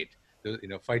 528?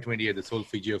 528, the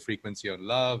solfeggio frequency on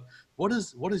love. What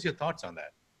is your thoughts on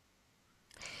that?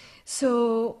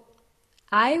 So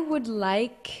I would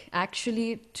like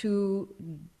actually to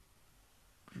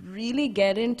really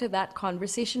get into that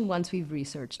conversation once we've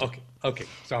researched it. Okay,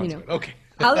 sounds good. Okay.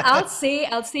 I'll say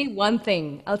one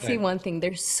thing. One thing.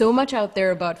 There's so much out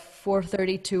there about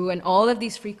 432 and all of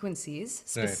these frequencies,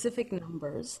 specific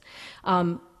numbers.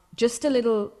 Just a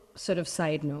little sort of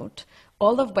side note.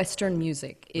 All of Western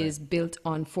music is built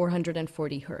on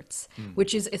 440 hertz,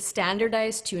 which is a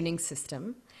standardized tuning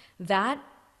system that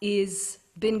is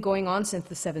been going on since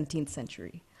the 17th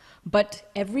century. But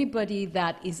everybody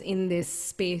that is in this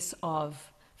space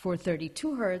of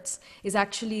 432 hertz is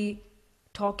actually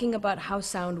talking about how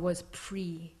sound was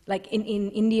like in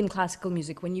Indian classical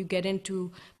music, when you get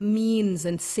into means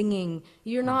and singing,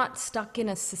 you're not stuck in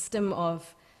a system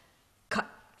of cut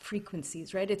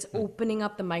frequencies, right? It's opening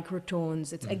up the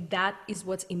microtones. It's like that is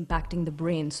what's impacting the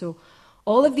brain. So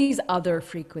all of these other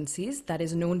frequencies that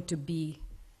is known to be,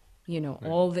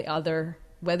 all the other,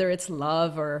 whether it's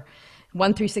love or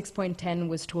 136.10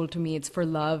 was told to me it's for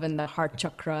love and the heart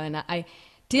chakra. And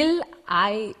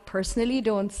I personally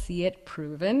don't see it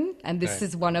proven. And this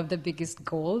is one of the biggest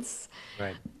goals.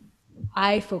 Right.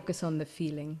 I focus on the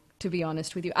feeling, to be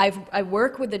honest with you. I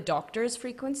work with the doctor's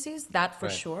frequencies, that for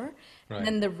sure. Right. And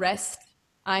then the rest,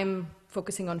 I'm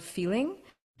focusing on feeling.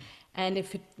 And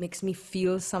if it makes me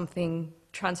feel something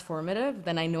transformative,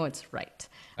 then I know it's right.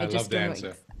 I just love the don't answer.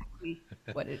 know exactly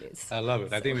what it is. I love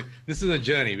it. I think this is a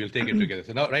journey. We'll take it together.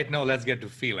 So right now, let's get to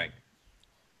feeling.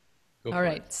 All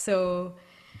right. So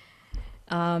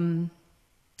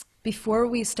before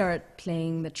we start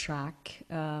playing the track,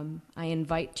 I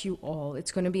invite you all.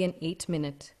 It's going to be an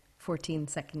 8-minute,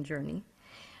 14-second journey.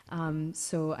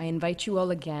 So I invite you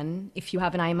all again. If you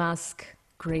have an eye mask,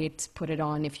 great, put it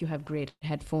on. If you have great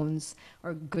headphones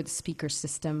or good speaker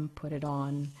system, put it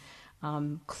on.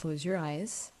 Close your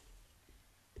eyes.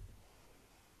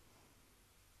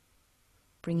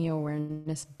 Bring your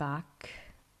awareness back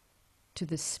to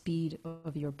the speed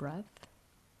of your breath,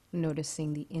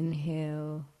 noticing the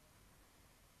inhale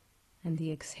and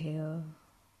the exhale.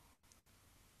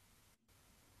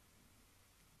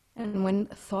 And when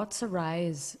thoughts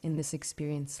arise in this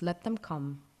experience, let them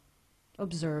come,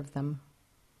 observe them,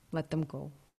 let them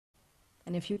go.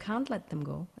 And if you can't let them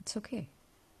go, it's okay.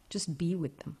 Just be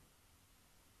with them.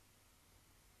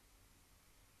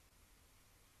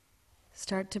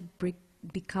 Start to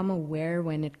become aware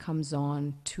when it comes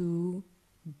on to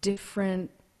different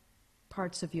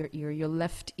parts of your ear, your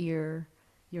left ear,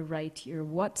 your right ear.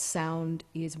 What sound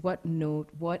is, what note,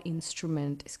 what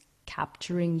instrument is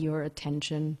capturing your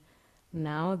attention?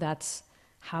 Now that's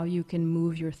how you can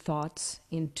move your thoughts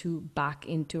back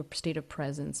into a state of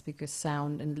presence, because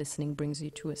sound and listening brings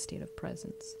you to a state of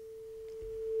presence.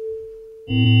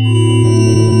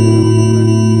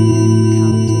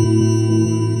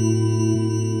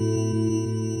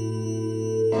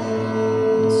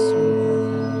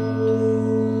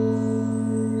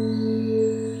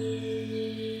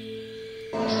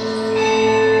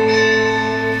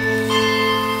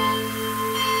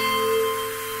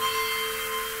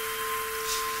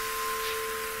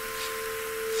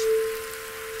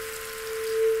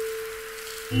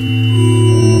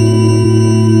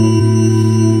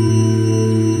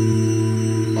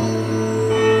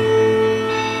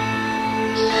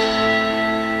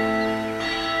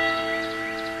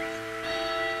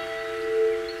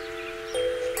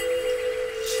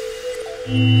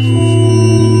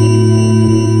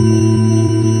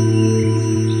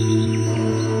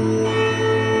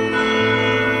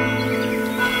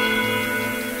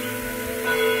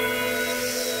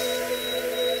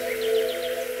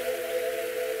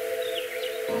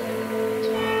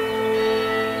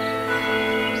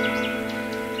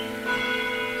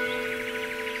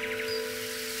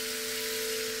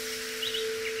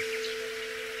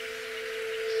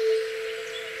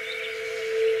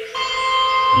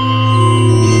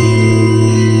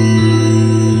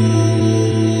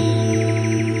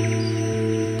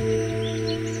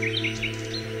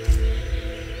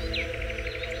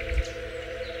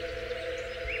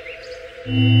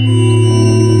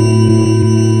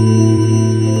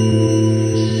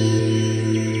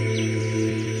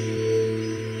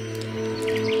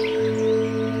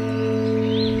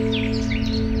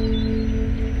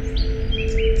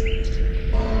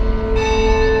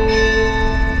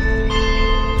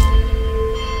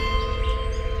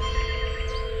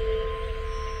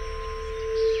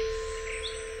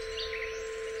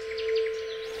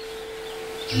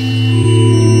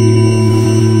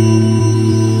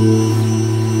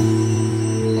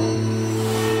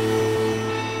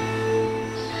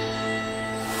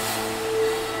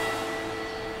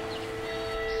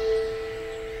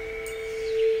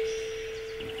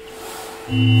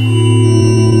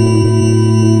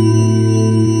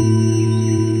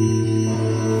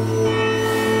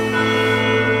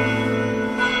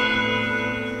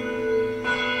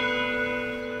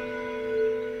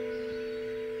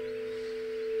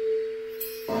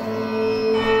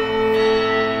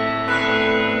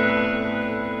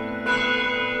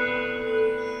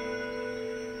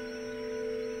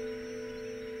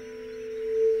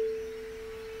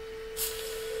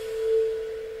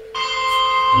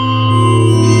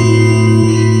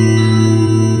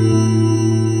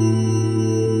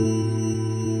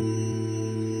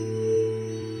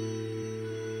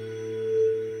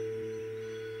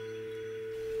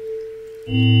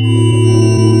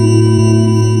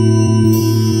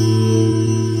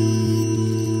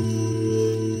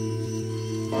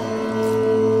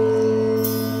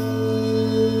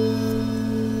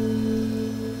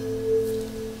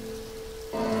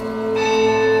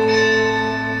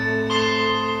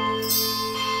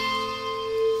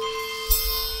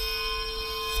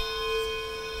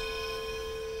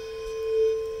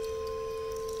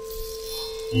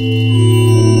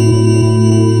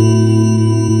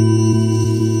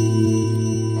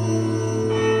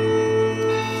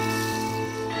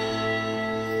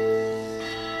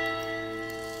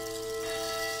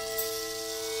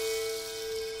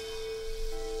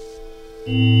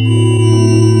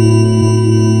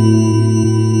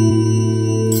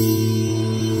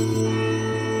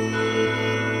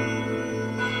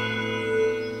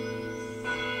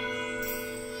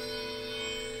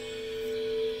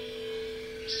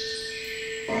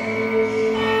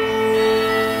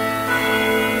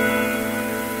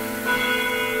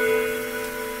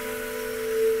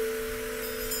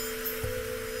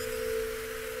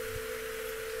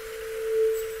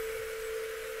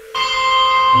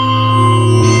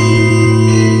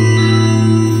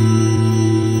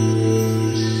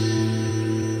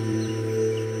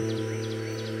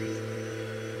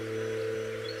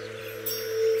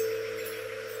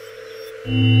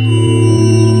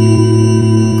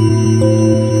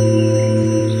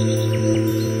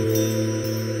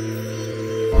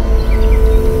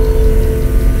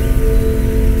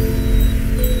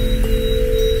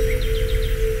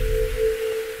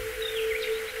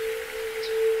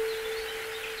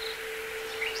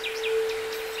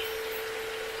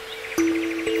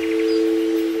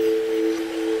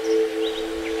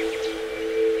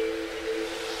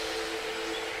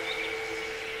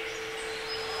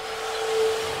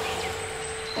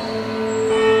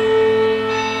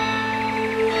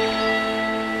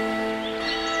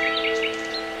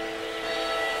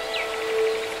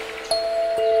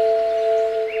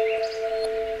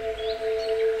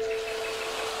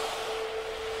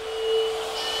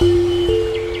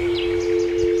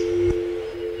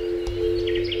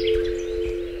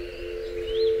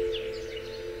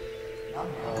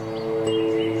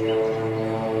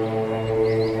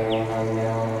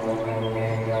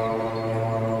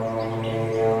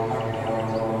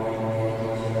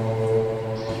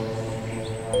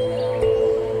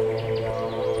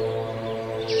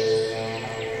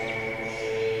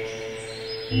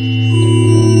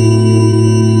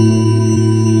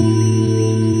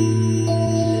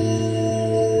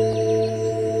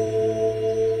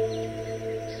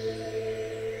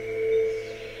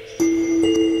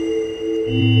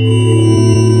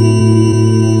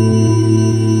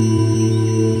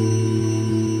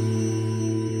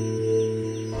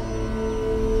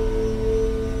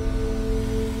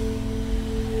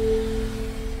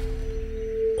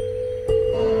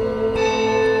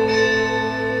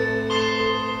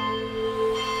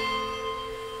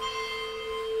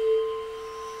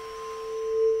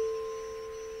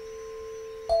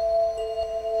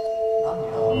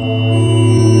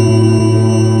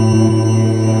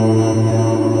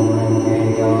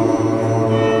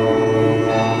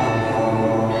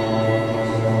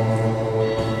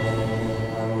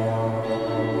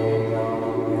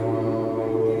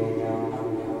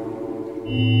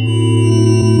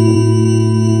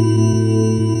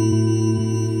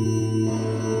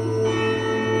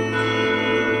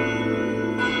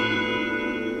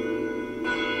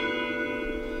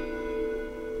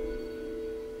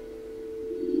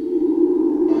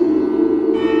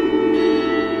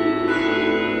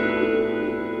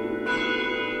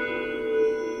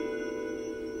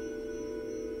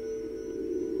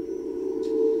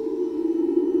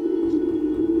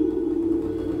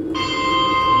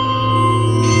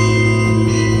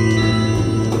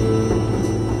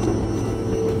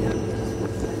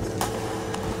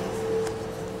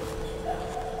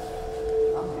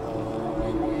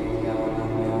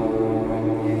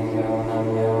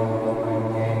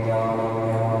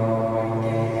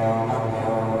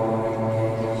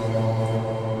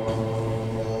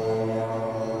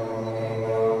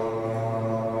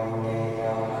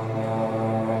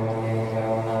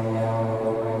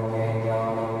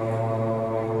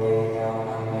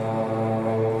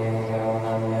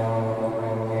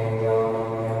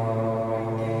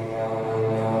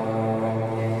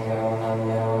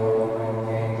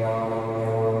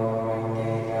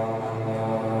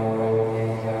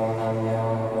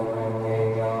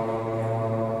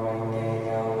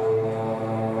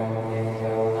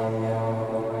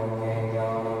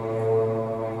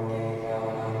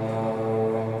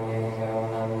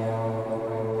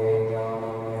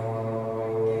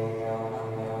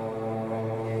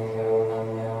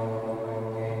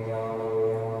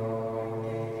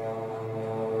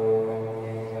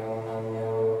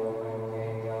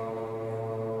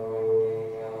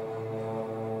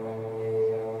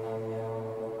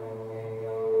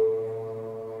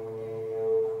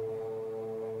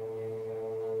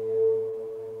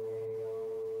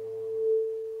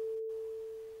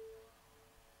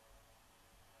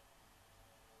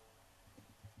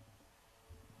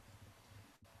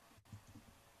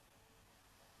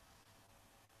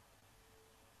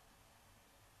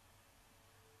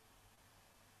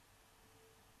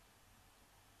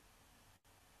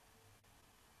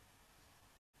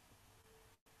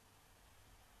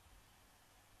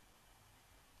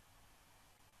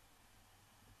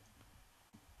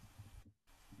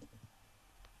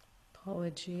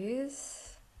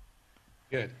 Apologies.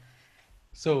 Good.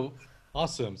 So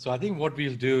awesome. So I think what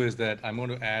we'll do is that I'm going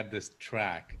to add this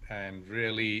track and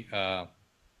really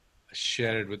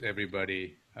share it with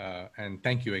everybody. And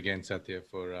thank you again, Satya,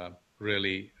 for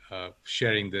really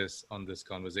sharing this on this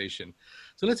conversation.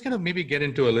 So let's kind of maybe get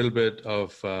into a little bit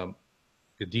of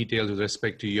the details with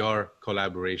respect to your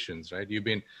collaborations, right?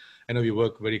 I know you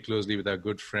work very closely with our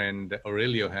good friend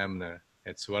Aurelio Hamner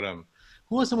at Swaram.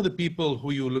 Who are some of the people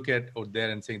who you look at out there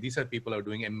and saying, these are people who are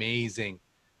doing amazing,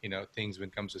 things when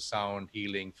it comes to sound,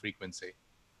 healing, frequency?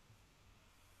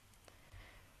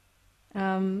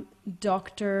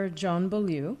 Dr. John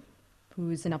Beaulieu,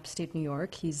 who's in upstate New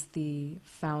York, he's the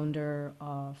founder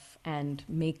of and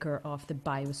maker of the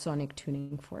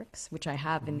a-biosonic-tuning-forks, which I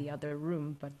have in the other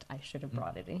room, but I should have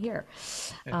brought it in here.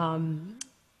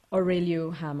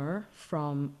 Aurelio Hammer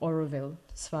from Auroville,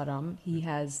 Swaram. He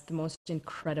has the most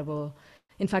incredible,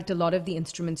 in fact, a lot of the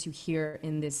instruments you hear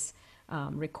in this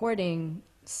recording,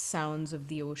 sounds of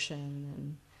the ocean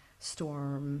and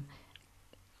storm,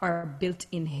 are built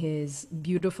in his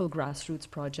beautiful grassroots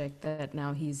project that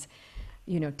now he's,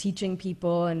 teaching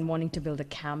people and wanting to build a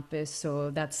campus.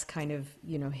 So that's kind of,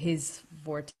 his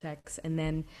vortex. And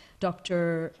then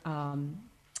Dr.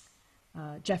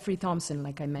 Jeffrey Thompson,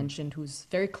 like I mentioned, who's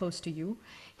very close to you.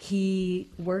 He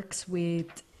works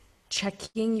with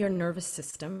checking your nervous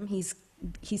system.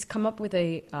 He's come up with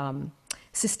a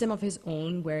system of his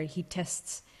own where he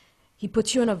puts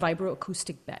you in a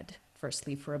vibroacoustic bed,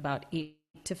 firstly, for about 8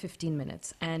 to 15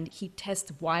 minutes. And he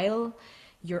tests while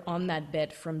you're on that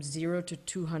bed from 0 to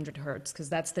 200 hertz, because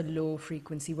that's the low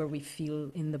frequency where we feel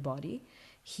in the body.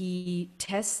 He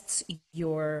tests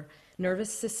your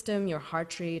nervous system, your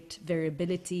heart rate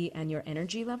variability, and your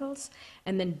energy levels.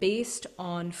 And then based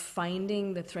on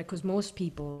finding the threat, because most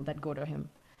people that go to him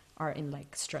are in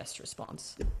like stress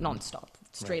response, nonstop,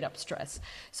 straight up stress.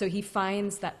 So he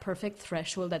finds that perfect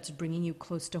threshold that's bringing you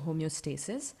close to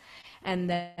homeostasis, and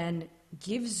then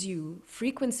gives you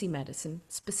frequency medicine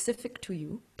specific to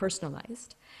you,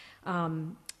 personalized,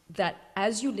 that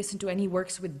as you listen to, and he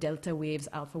works with delta waves,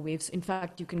 alpha waves. In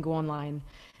fact, you can go online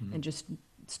and just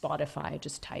Spotify,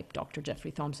 just type Dr.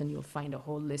 Jeffrey Thompson, you'll find a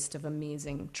whole list of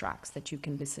amazing tracks that you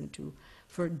can listen to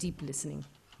for deep listening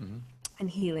and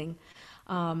healing.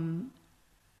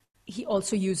 He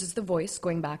also uses the voice,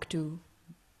 going back to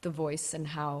the voice and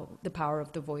how the power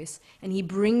of the voice, and he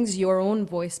brings your own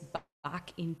voice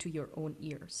back into your own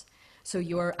ears. So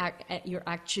you're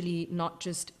actually not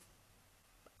just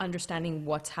understanding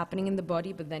what's happening in the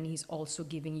body, but then he's also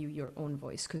giving you your own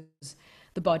voice, because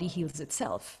the body heals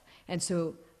itself. And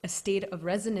so a state of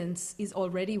resonance is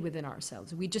already within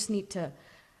ourselves. We just need to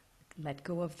let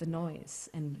go of the noise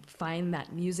and find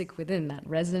that music within, that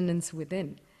resonance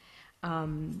within.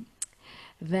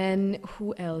 Then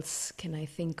who else can I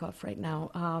think of right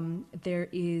now?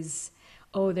 There's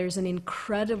an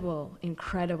incredible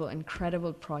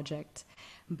project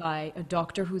by a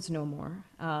doctor who's no more.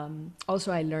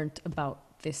 Also, I learned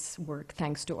about this work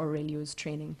thanks to Aurelio's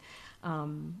training.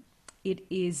 It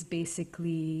is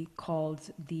basically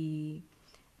called the,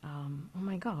 oh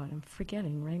my God, I'm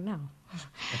forgetting right now.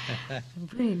 The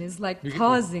brain is like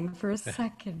pausing for a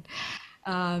second.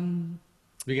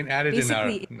 We can add it in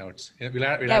our notes. We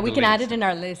can add it in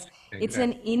our list. It's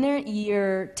an inner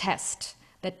ear test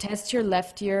that tests your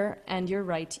left ear and your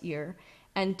right ear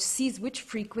and sees which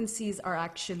frequencies are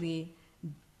actually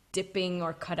dipping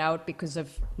or cut out because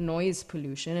of noise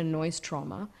pollution and noise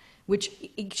trauma, which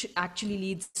actually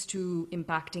leads to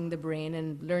impacting the brain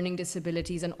and learning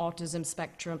disabilities and autism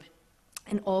spectrum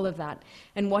and all of that.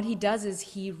 And what he does is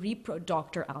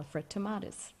Dr. Alfred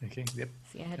Tomatis. Okay, yep.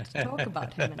 See, I had to talk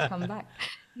about him and come back.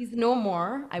 He's no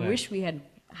more. I wish we had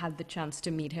had the chance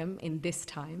to meet him in this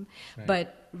time. Right.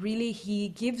 But really, he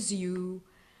gives you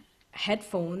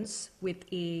headphones with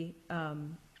a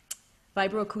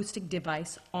vibroacoustic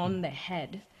device on the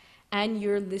head, and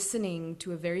you're listening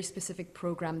to a very specific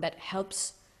program that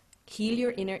helps heal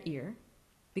your inner ear,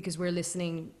 because we're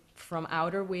listening from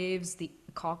outer waves, the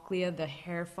cochlea, the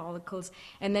hair follicles,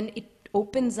 and then it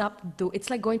opens up, it's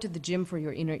like going to the gym for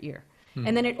your inner ear.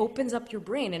 And then it opens up your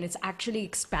brain, and it's actually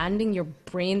expanding your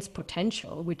brain's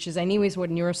potential, which is anyways what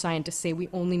neuroscientists say, we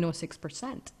only know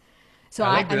 6%. So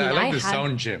I like the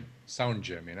sound gym,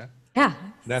 Yeah.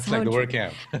 That's like the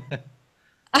workout.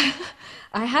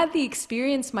 I had the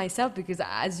experience myself because,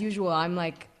 as usual, I'm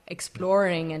like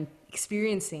exploring and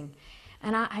experiencing.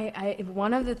 And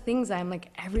one of the things I'm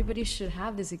like, everybody should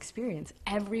have this experience.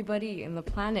 Everybody in the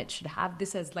planet should have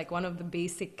this as like one of the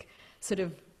basic sort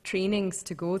of trainings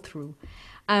to go through.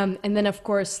 And then, of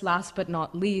course, last but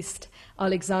not least,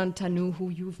 Alexandre Tanu, who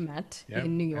you've met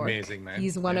in New York. Amazing, man.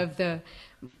 He's one of the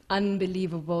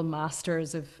unbelievable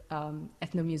masters of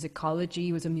ethnomusicology.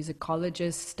 He was a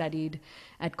musicologist, studied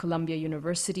at Columbia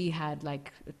University, had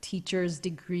like a teacher's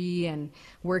degree and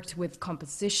worked with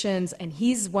compositions. And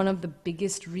he's one of the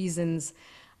biggest reasons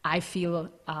I feel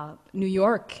New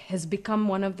York has become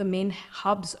one of the main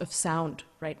hubs of sound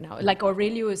right now. Like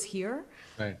Aurelio is here.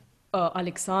 Right.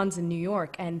 Alexandre's in New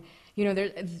York, and you know,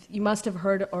 you must have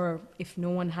heard, or if no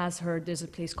one has heard, there's a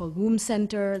place called Womb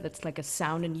Center that's like a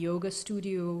sound and yoga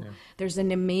studio. There's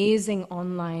an amazing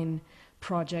online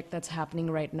project that's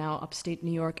happening right now upstate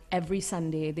New York. Every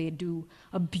Sunday they do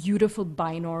a beautiful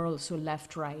binaural, so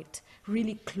left right,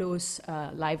 really close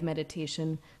live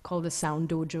meditation called the Sound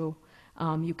Dojo.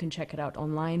 You can check it out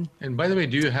online. And by the way,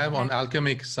 do you have on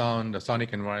Alchemic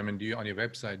Sonic Environment, do you, on your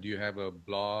website, do you have a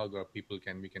blog, or we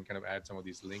can kind of add some of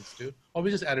these links to? Or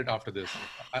we just add it after this?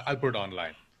 I'll put it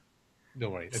online.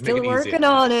 Don't worry. Still working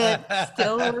on it.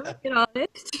 Still working on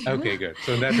it. Okay, good.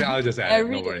 So that's, I'll just add it.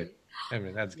 No worries. I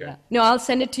mean, that's good. Yeah. No, I'll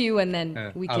send it to you, and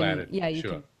then we can. I'll add it. Yeah, you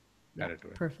sure. can. Add it to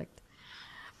it. Perfect.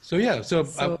 So yeah,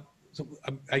 so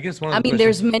I guess one of the I mean,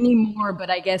 there's many more, but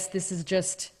I guess this is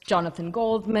just Jonathan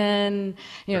Goldman.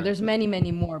 You know, there's many,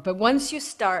 many more. But once you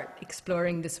start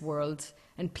exploring this world,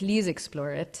 and please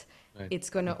explore it, it's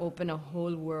going to open a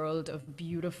whole world of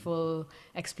beautiful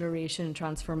exploration,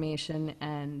 transformation,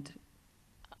 and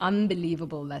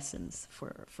unbelievable lessons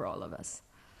for all of us.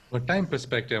 From a time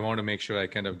perspective, I want to make sure I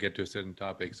kind of get to a certain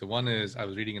topic. So one is, I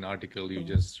was reading an article you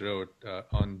just wrote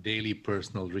on daily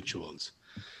personal rituals.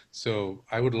 So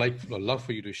I would love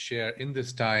for you to share, in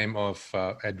this time of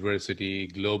adversity,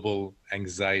 global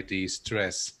anxiety,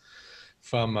 stress,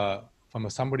 from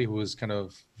somebody who is kind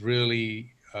of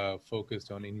really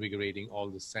focused on invigorating all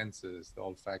the senses, the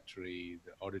olfactory,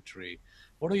 the auditory.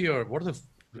 What are the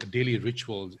daily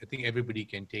rituals I think everybody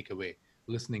can take away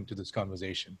listening to this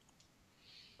conversation?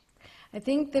 I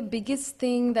think the biggest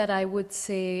thing that I would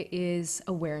say is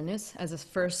awareness as a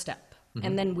first step.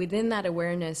 And then within that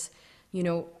awareness, you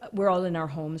know, we're all in our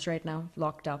homes right now,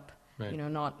 locked up, you know,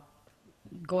 not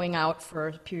going out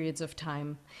for periods of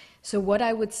time. So what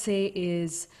I would say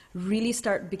is really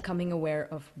start becoming aware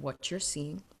of what you're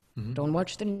seeing. Don't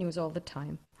watch the news all the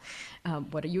time.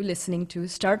 What are you listening to?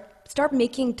 Start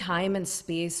making time and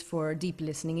space for deep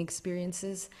listening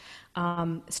experiences.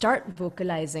 Start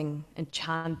vocalizing and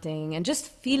chanting and just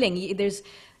feeling. There's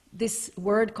this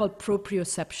word called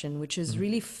proprioception, which is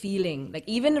really feeling. Like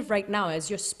even if right now, as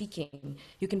you're speaking,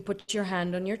 you can put your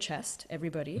hand on your chest,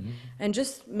 everybody, and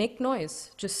just make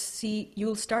noise. Just see,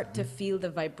 you'll start to feel the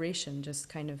vibration just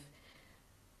kind of,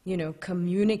 you know,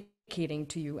 communicating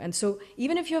to you. And so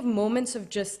even if you have moments of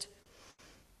just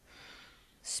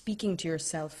speaking to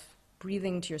yourself,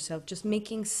 breathing to yourself, just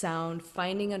making sound,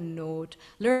 finding a note,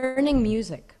 learning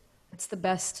music. It's the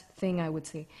best thing I would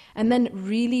say. And then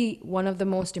really one of the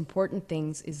most important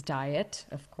things is diet,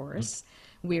 of course,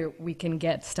 where we can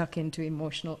get stuck into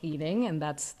emotional eating, and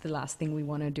that's the last thing we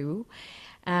want to do.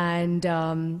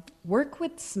 And work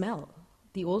with smell,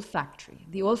 the olfactory.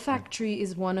 The olfactory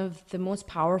is one of the most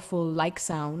powerful like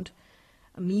sound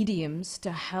mediums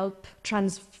to help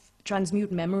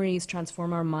transmute memories,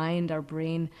 transform our mind, our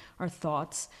brain, our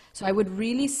thoughts. So I would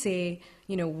really say,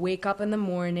 you know, wake up in the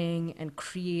morning and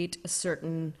create a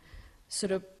certain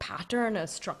sort of pattern, a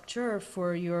structure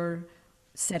for your,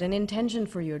 set an intention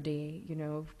for your day, you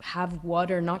know, have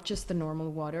water, not just the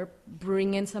normal water,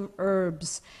 bring in some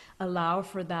herbs, allow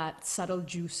for that subtle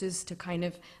juices to kind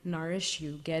of nourish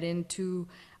you, get into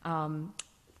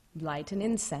light and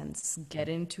incense, get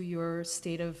into your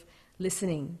state of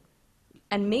listening.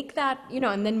 And make that, you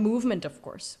know, and then movement, of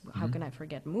course. How can I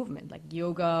forget movement? Like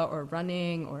yoga or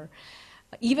running, or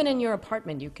even in your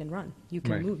apartment, you can run, you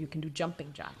can move, you can do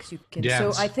jumping jacks, you can.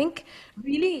 Dance. So I think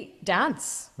really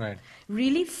dance,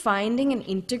 really finding an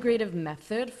integrative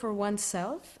method for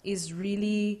oneself is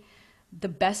really the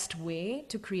best way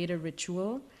to create a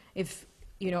ritual. If,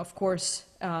 you know, of course,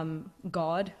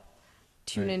 God,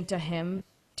 tune into Him.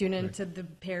 Tune into the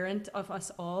parent of us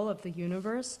all, of the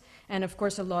universe. And of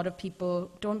course, a lot of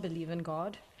people don't believe in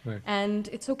God. And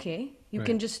it's okay. You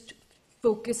can just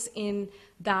focus in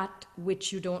that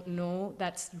which you don't know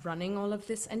that's running all of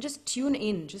this, and just tune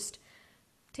in. Just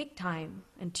take time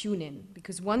and tune in.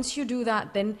 Because once you do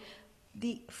that, then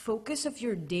the focus of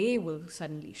your day will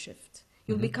suddenly shift.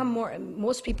 You'll become more,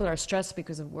 most people are stressed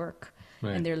because of work.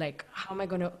 And they're like, how am I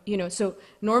going to, you know, so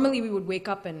normally we would wake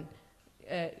up and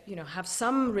you know, have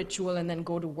some ritual and then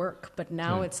go to work. But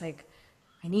now it's like,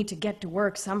 I need to get to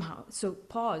work somehow. So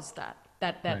pause the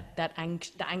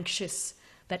anxious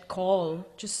that call,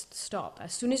 just stop.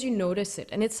 As soon as you notice it,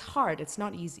 and it's hard, it's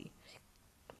not easy,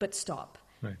 but stop.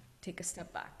 Right. Take a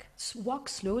step back. Walk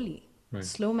slowly. Right.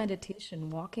 Slow meditation,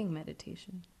 walking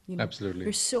meditation. You know, Absolutely.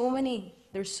 there's so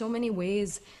many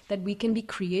ways that we can be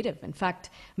creative. In fact,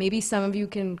 maybe some of you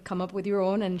can come up with your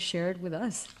own and share it with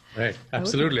us. Right. That would be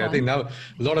Absolutely. I fun. think now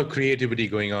a lot of creativity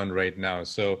going on right now.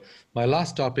 So my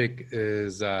last topic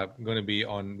is going to be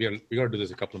on, we got to do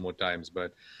this a couple more times,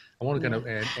 but I want to kind of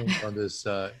end on this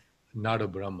Nada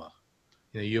Brahma.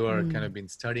 You know, you are kind of been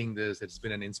studying this. It's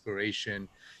been an inspiration.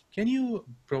 Can you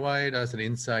provide us an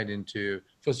insight into,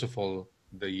 first of all,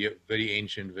 the very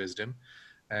ancient wisdom,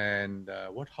 and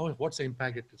what's the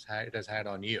impact it has had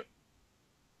on you?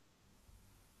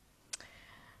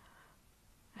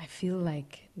 I feel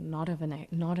like not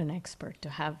an expert to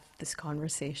have this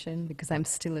conversation because I'm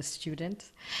still a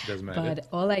student. Doesn't matter. But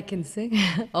all I can say,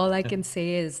 all I can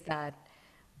say is that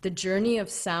the journey of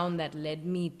sound that led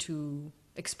me to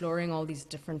exploring all these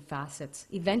different facets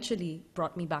eventually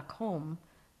brought me back home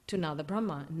to Nada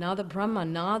Brahma. Nada Brahma,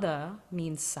 Nada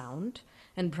means sound,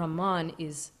 and Brahman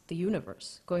is the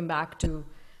universe. Going back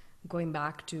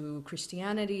to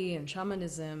Christianity and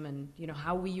shamanism, and you know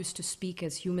how we used to speak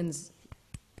as humans,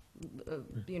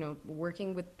 you know,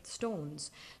 working with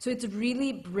stones. So it's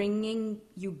really bringing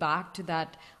you back to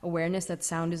that awareness that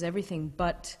sound is everything.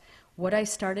 But what I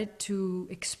started to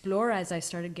explore as I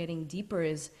started getting deeper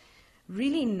is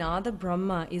really Nada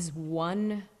Brahma is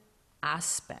one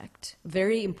aspect,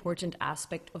 very important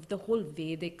aspect of the whole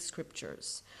Vedic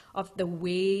scriptures, of the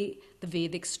way the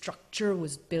Vedic structure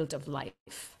was built of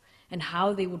life and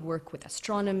how they would work with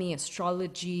astronomy,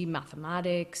 astrology,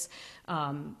 mathematics.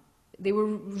 They were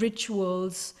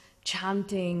rituals,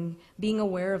 chanting, being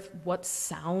aware of what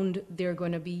sound they're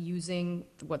going to be using,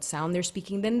 what sound they're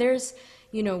speaking. Then there's,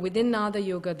 you know, within Nada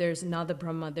Yoga, there's Nada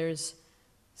Brahma, there's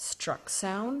struck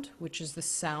sound, which is the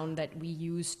sound that we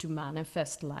use to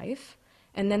manifest life.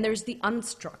 And then there's the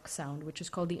unstruck sound, which is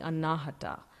called the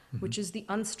anahata, which is the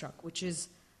unstruck, which is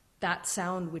that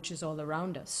sound which is all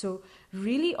around us. So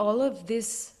really all of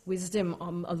this wisdom,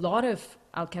 a lot of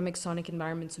Alchemic Sonic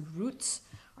Environments roots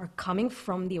are coming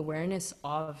from the awareness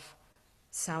of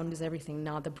sound is everything,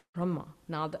 Nada Brahma.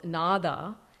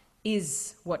 Nada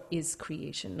is what is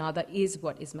creation. Nada is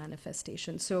what is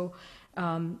manifestation. So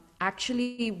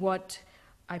actually what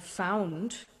I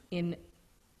found in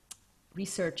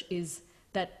research is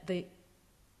that the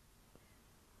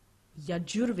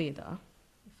Yajurveda,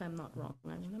 if I'm not wrong, I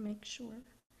want to make sure.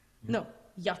 No,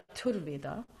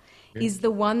 Yathurveda is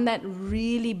the one that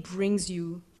really brings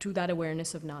you to that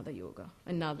awareness of Nada Yoga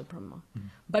and Nada Brahma.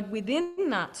 But within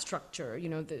that structure, you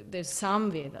know, there's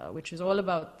Samveda, which is all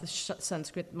about the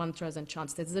Sanskrit mantras and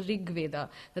chants. There's the Rig Veda,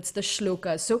 that's the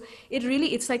shlokas. So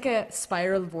it's like a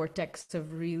spiral vortex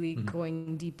of really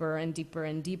going deeper and deeper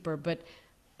and deeper. But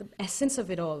the essence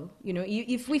of it all, you know,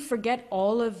 if we forget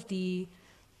all of the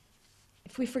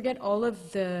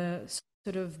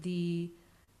sort of the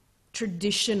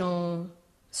traditional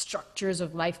structures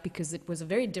of life, because it was a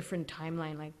very different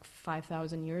timeline, like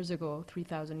 5,000 years ago,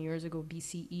 3,000 years ago,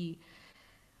 BCE.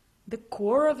 The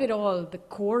core of it all, the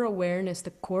core awareness,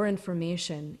 the core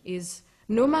information is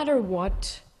no matter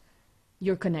what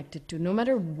you're connected to, no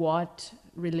matter what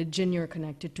religion you're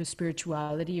connected to,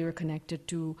 spirituality you're connected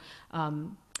to,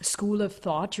 school of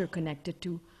thought you're connected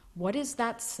to, what is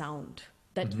that sound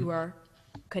that you are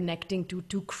connecting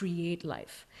to create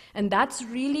life? And that's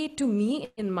really, to me,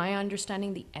 in my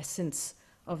understanding, the essence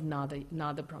of Nada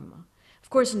Brahma. Of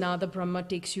course, Nada Brahma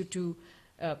takes you to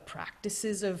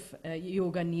practices of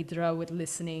yoga nidra with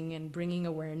listening and bringing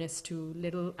awareness to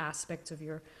little aspects of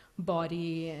your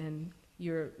body and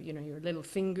your little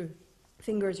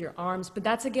fingers, your arms. But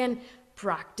that's again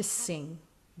practicing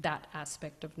that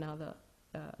aspect of Nada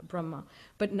Brahma.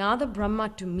 But Nada Brahma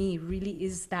to me really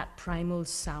is that primal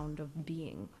sound of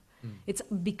being. It's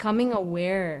becoming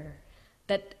aware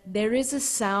that there is a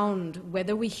sound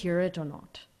whether we hear it or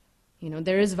not. You know,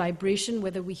 there is vibration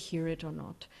whether we hear it or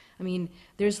not. I mean,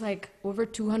 there's like over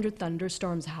 200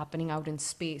 thunderstorms happening out in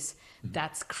space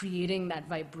that's creating that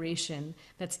vibration,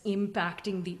 that's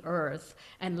impacting the earth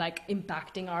and like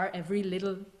impacting our every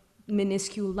little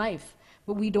minuscule life.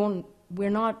 But we're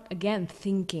not, again,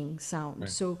 thinking sound. Right.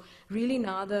 So really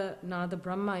Nada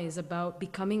Brahma is about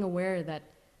becoming aware that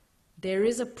there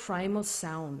is a primal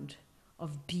sound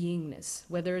of beingness,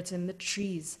 whether it's in the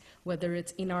trees, whether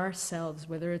it's in ourselves,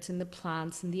 whether it's in the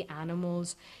plants, in the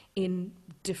animals, in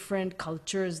different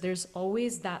cultures. There's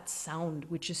always that sound,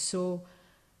 which is so,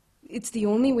 it's the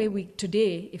only way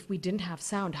today, if we didn't have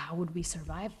sound, how would we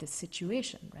survive this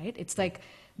situation, right? It's like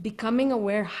becoming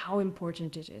aware how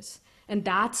important it is. And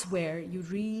that's where you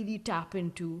really tap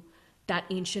into that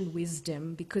ancient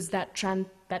wisdom, because that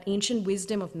ancient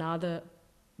wisdom of Nada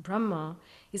Brahma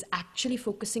is actually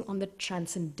focusing on the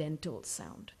transcendental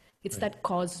sound. It's that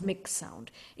cosmic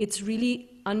sound. It's really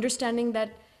understanding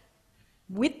that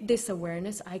with this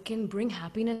awareness, I can bring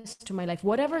happiness to my life,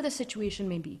 whatever the situation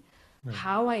may be.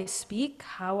 How I speak,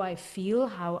 how I feel,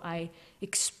 how I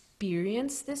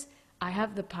experience this, I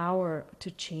have the power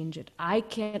to change it. I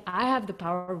have the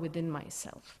power within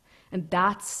myself. And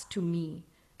that's, to me,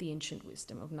 the ancient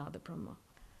wisdom of Nada Brahma.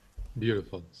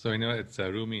 Beautiful. So, it's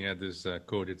Rumi had this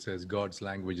quote. It says, God's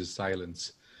language is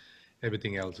silence.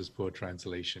 Everything else is poor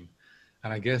translation.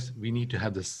 And I guess we need to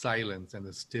have the silence and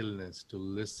the stillness to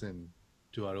listen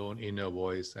to our own inner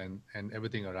voice and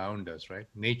everything around us, right?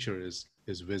 Nature is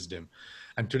wisdom.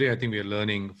 And today I think we are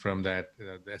learning from that,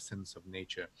 the essence of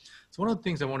nature. So one of the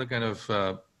things I want to kind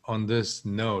of, on this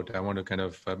note, I want to kind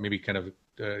of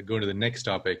go into the next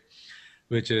topic,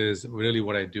 which is really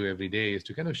what I do every day, is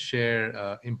to kind of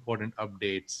share important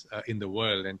updates in the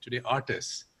world. And today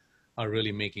artists are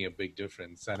really making a big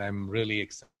difference. And I'm really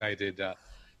excited. I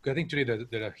think today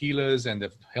there are healers and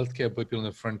the healthcare people on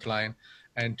the front line.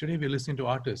 And today we're listening to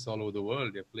artists all over the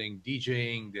world. They're playing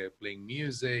DJing, they're playing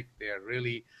music, they are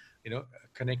really,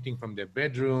 connecting from their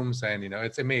bedrooms. And,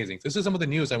 it's amazing. This is some of the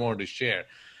news I wanted to share.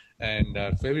 And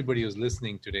for everybody who's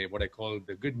listening today, what I call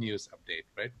the good news update,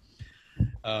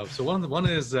 right? So one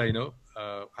is, I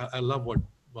love what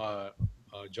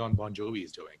John Bon Jovi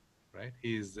is doing, right?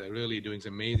 He's really doing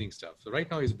some amazing stuff. So right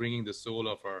now he's bringing the soul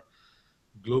of our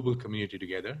global community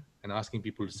together and asking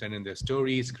people to send in their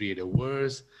stories, create a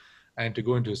verse, and to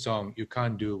go into a song. You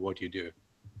can't do what you do,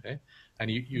 okay? And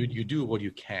you do what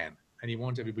you can. And he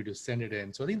wants everybody to send it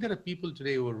in. So I think there are people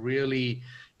today who are really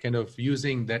kind of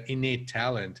using that innate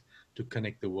talent to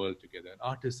connect the world together. And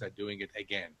artists are doing it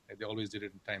again. And they always did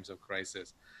it in times of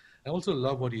crisis. I also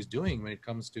love what he's doing when it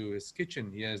comes to his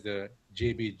kitchen. He has the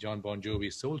JB John Bon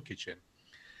Jovi Soul Kitchen.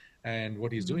 And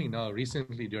what he's doing now,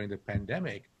 recently during the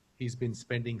pandemic, he's been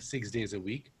spending 6 days a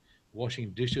week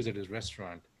washing dishes at his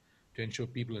restaurant to ensure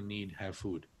people in need have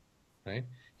food, right?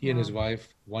 He and his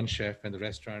wife, one chef and the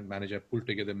restaurant manager, pull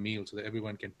together meals so that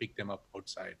everyone can pick them up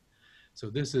outside. So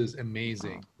this is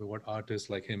amazing what artists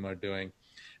like him are doing.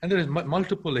 And there is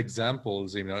multiple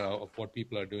examples, of what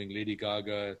people are doing. Lady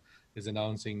Gaga is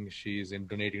announcing she's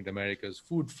donating to America's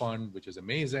Food Fund, which is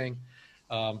amazing.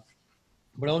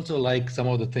 But also like some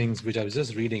of the things which I was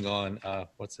just reading on,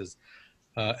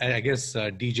 I guess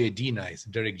DJ D-Nice,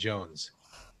 Derek Jones.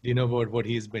 Do you know about what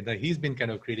he's been kind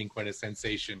of creating quite a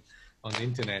sensation on the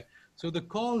internet. So the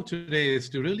call today is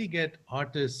to really get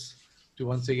artists to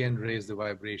once again raise the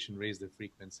vibration, raise the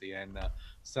frequency. And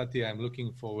Satya, I'm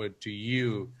looking forward to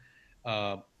you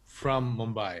from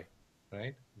Mumbai,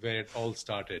 right, where it all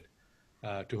started,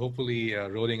 to hopefully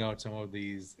rolling out some of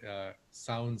these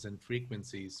sounds and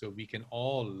frequencies so we can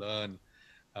all learn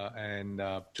and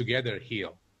together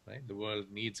heal, right? The world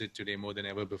needs it today more than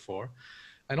ever before.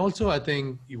 And also, I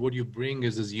think what you bring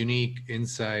is this unique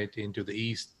insight into the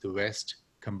East, the West,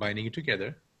 combining it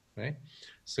together, right?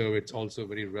 So it's also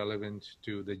very relevant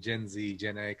to the Gen Z,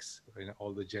 Gen X,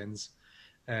 all the gens,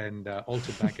 and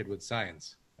also back it with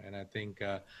science. And I think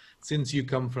since you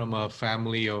come from a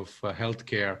family of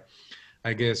healthcare,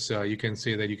 I guess you can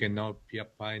say that you can now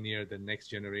pioneer the next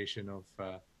generation of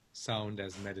sound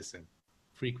as medicine,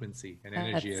 frequency and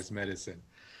energy as medicine.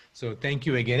 So thank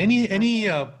you again. Any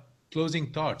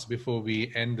closing thoughts before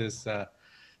we end this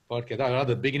podcast, or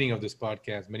the beginning of this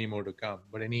podcast, many more to come,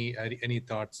 but any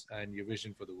thoughts and your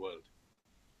vision for the world?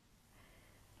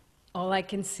 All I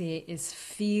can say is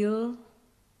feel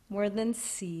more than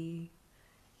see,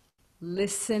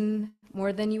 listen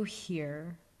more than you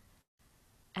hear,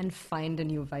 and find a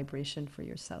new vibration for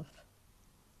yourself.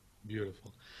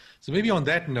 Beautiful. So maybe on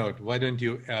that note, why don't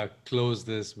you close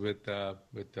this with a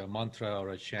mantra or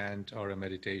a chant or a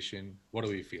meditation? What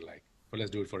do we feel like? Well,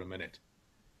 let's do it for a minute.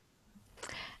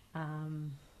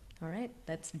 All right,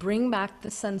 let's bring back the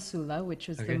Sansula, which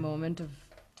was the moment of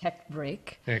tech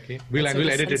break. Okay, we'll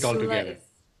edit it all together.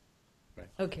 Right.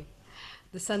 Okay,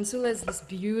 the Sansula is this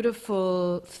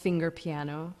beautiful finger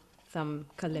piano, thumb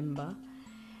kalimba,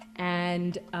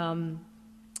 and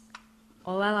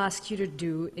all I'll ask you to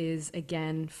do is,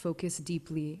 again, focus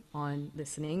deeply on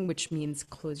listening, which means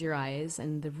close your eyes.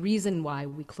 And the reason why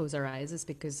we close our eyes is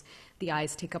because the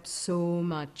eyes take up so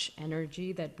much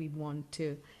energy that we want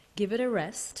to give it a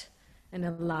rest and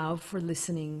allow for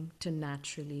listening to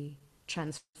naturally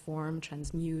transform,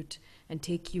 transmute, and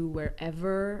take you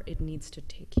wherever it needs to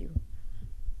take you.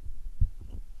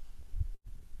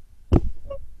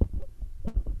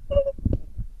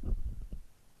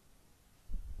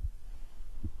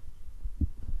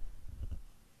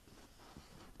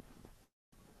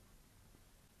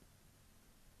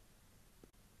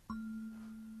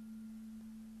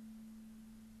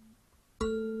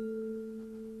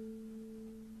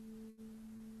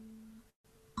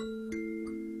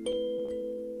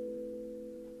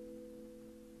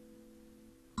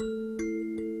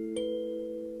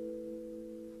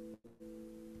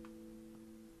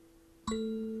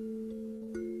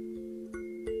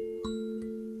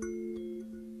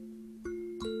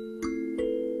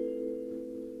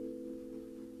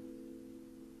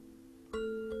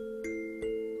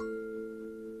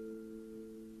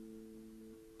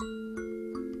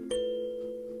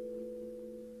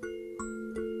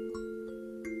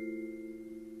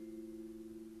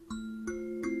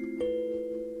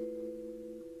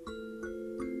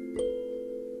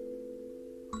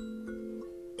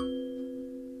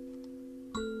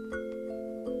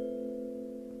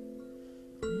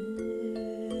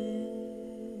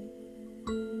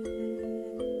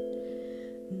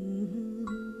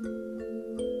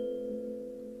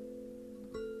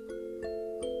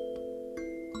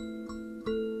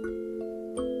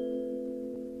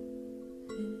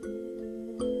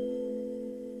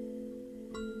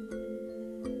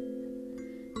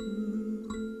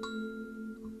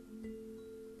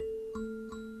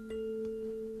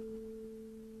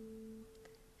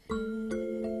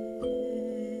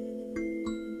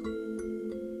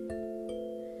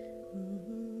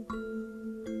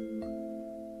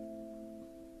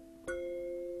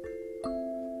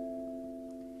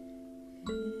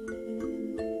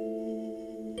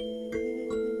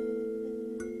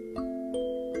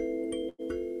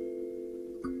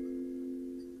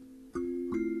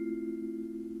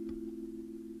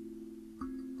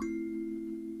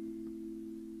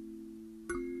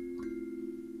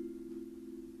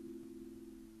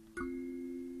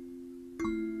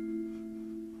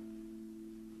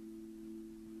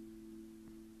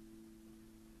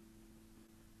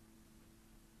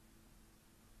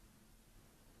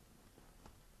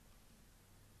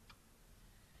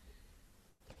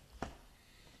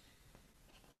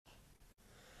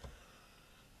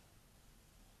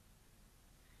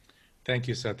 Thank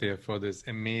you, Satya, for this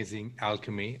amazing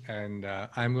alchemy. And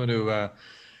I'm going to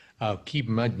keep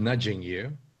nudging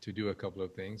you to do a couple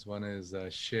of things. One is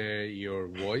share your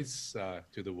voice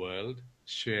to the world,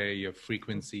 share your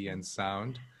frequency and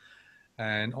sound,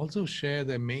 and also share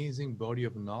the amazing body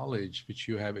of knowledge which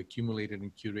you have accumulated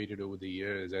and curated over the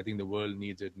years. I think the world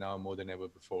needs it now more than ever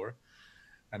before.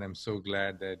 And I'm so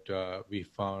glad that we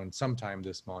found some time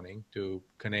this morning to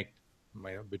connect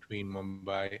between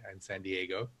Mumbai and San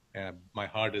Diego. My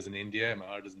heart is in India, my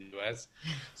heart is in the US.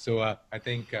 So I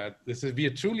think we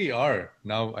truly are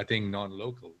now, I think,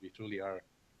 non-local. We truly are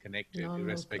connected,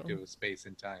 irrespective of space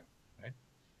and time, right?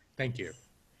 Thank you.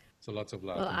 So lots of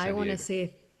love Well, from San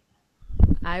Diego.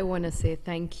 I want to say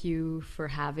thank you for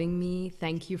having me.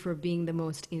 Thank you for being the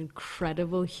most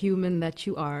incredible human that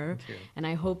you are. Thank you. And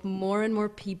I hope more and more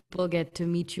people get to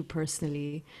meet you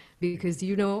personally because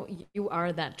you know you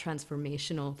are that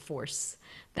transformational force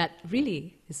that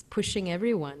really is pushing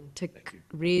everyone to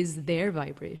raise their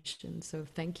vibration. So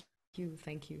thank you,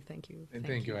 thank you, thank you. And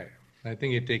thank you. I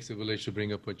think it takes a village to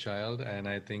bring up a child, and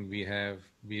I think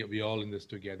we all in this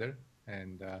together.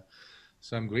 And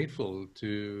so I'm grateful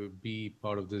to be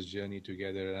part of this journey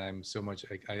together. And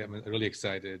I am really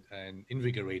excited and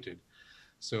invigorated.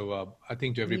 So I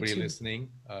think to everybody listening,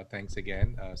 thanks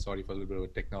again. Sorry for a little bit of a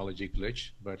technology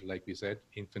glitch, but like we said,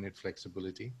 infinite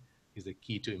flexibility is the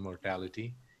key to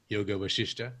immortality, Yoga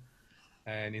Vashishta.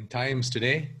 And in times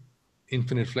today,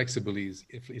 infinite flexibility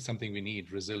is something we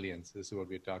need, resilience. This is what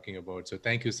we're talking about. So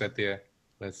thank you, Satya.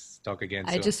 Let's talk again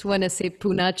soon. I just want to say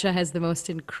Punacha has the most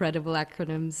incredible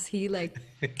acronyms. He like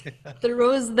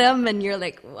throws them and you're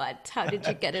like, what? How did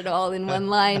you get it all in one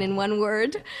line, in one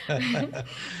word?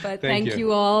 But thank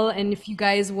you all. And if you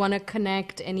guys want to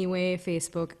connect anyway,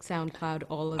 Facebook, SoundCloud,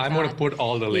 all of that. I'm going to put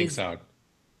all the links out.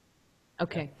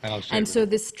 Okay. Yeah, and so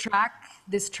this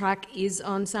track is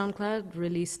on SoundCloud,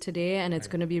 released today, and it's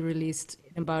going to be released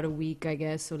in about a week, I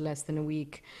guess, so less than a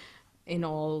week, in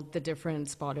all the different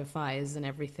Spotifys and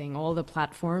everything, all the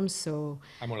platforms. So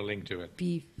I'm going to link to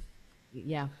it.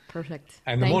 Yeah, perfect.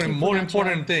 And the more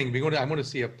important thing, I'm going to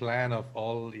see a plan of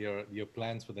all your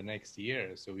plans for the next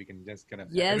year, so we can just kind of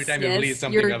every time you release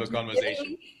something, have a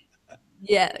conversation.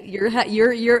 Yeah,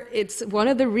 you're. It's one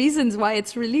of the reasons why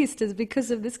it's released is because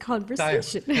of this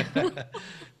conversation.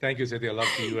 Thank you, Satya. Love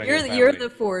to you and You're the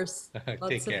force.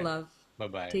 Lots of love. Bye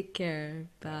bye. Take care.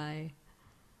 Bye.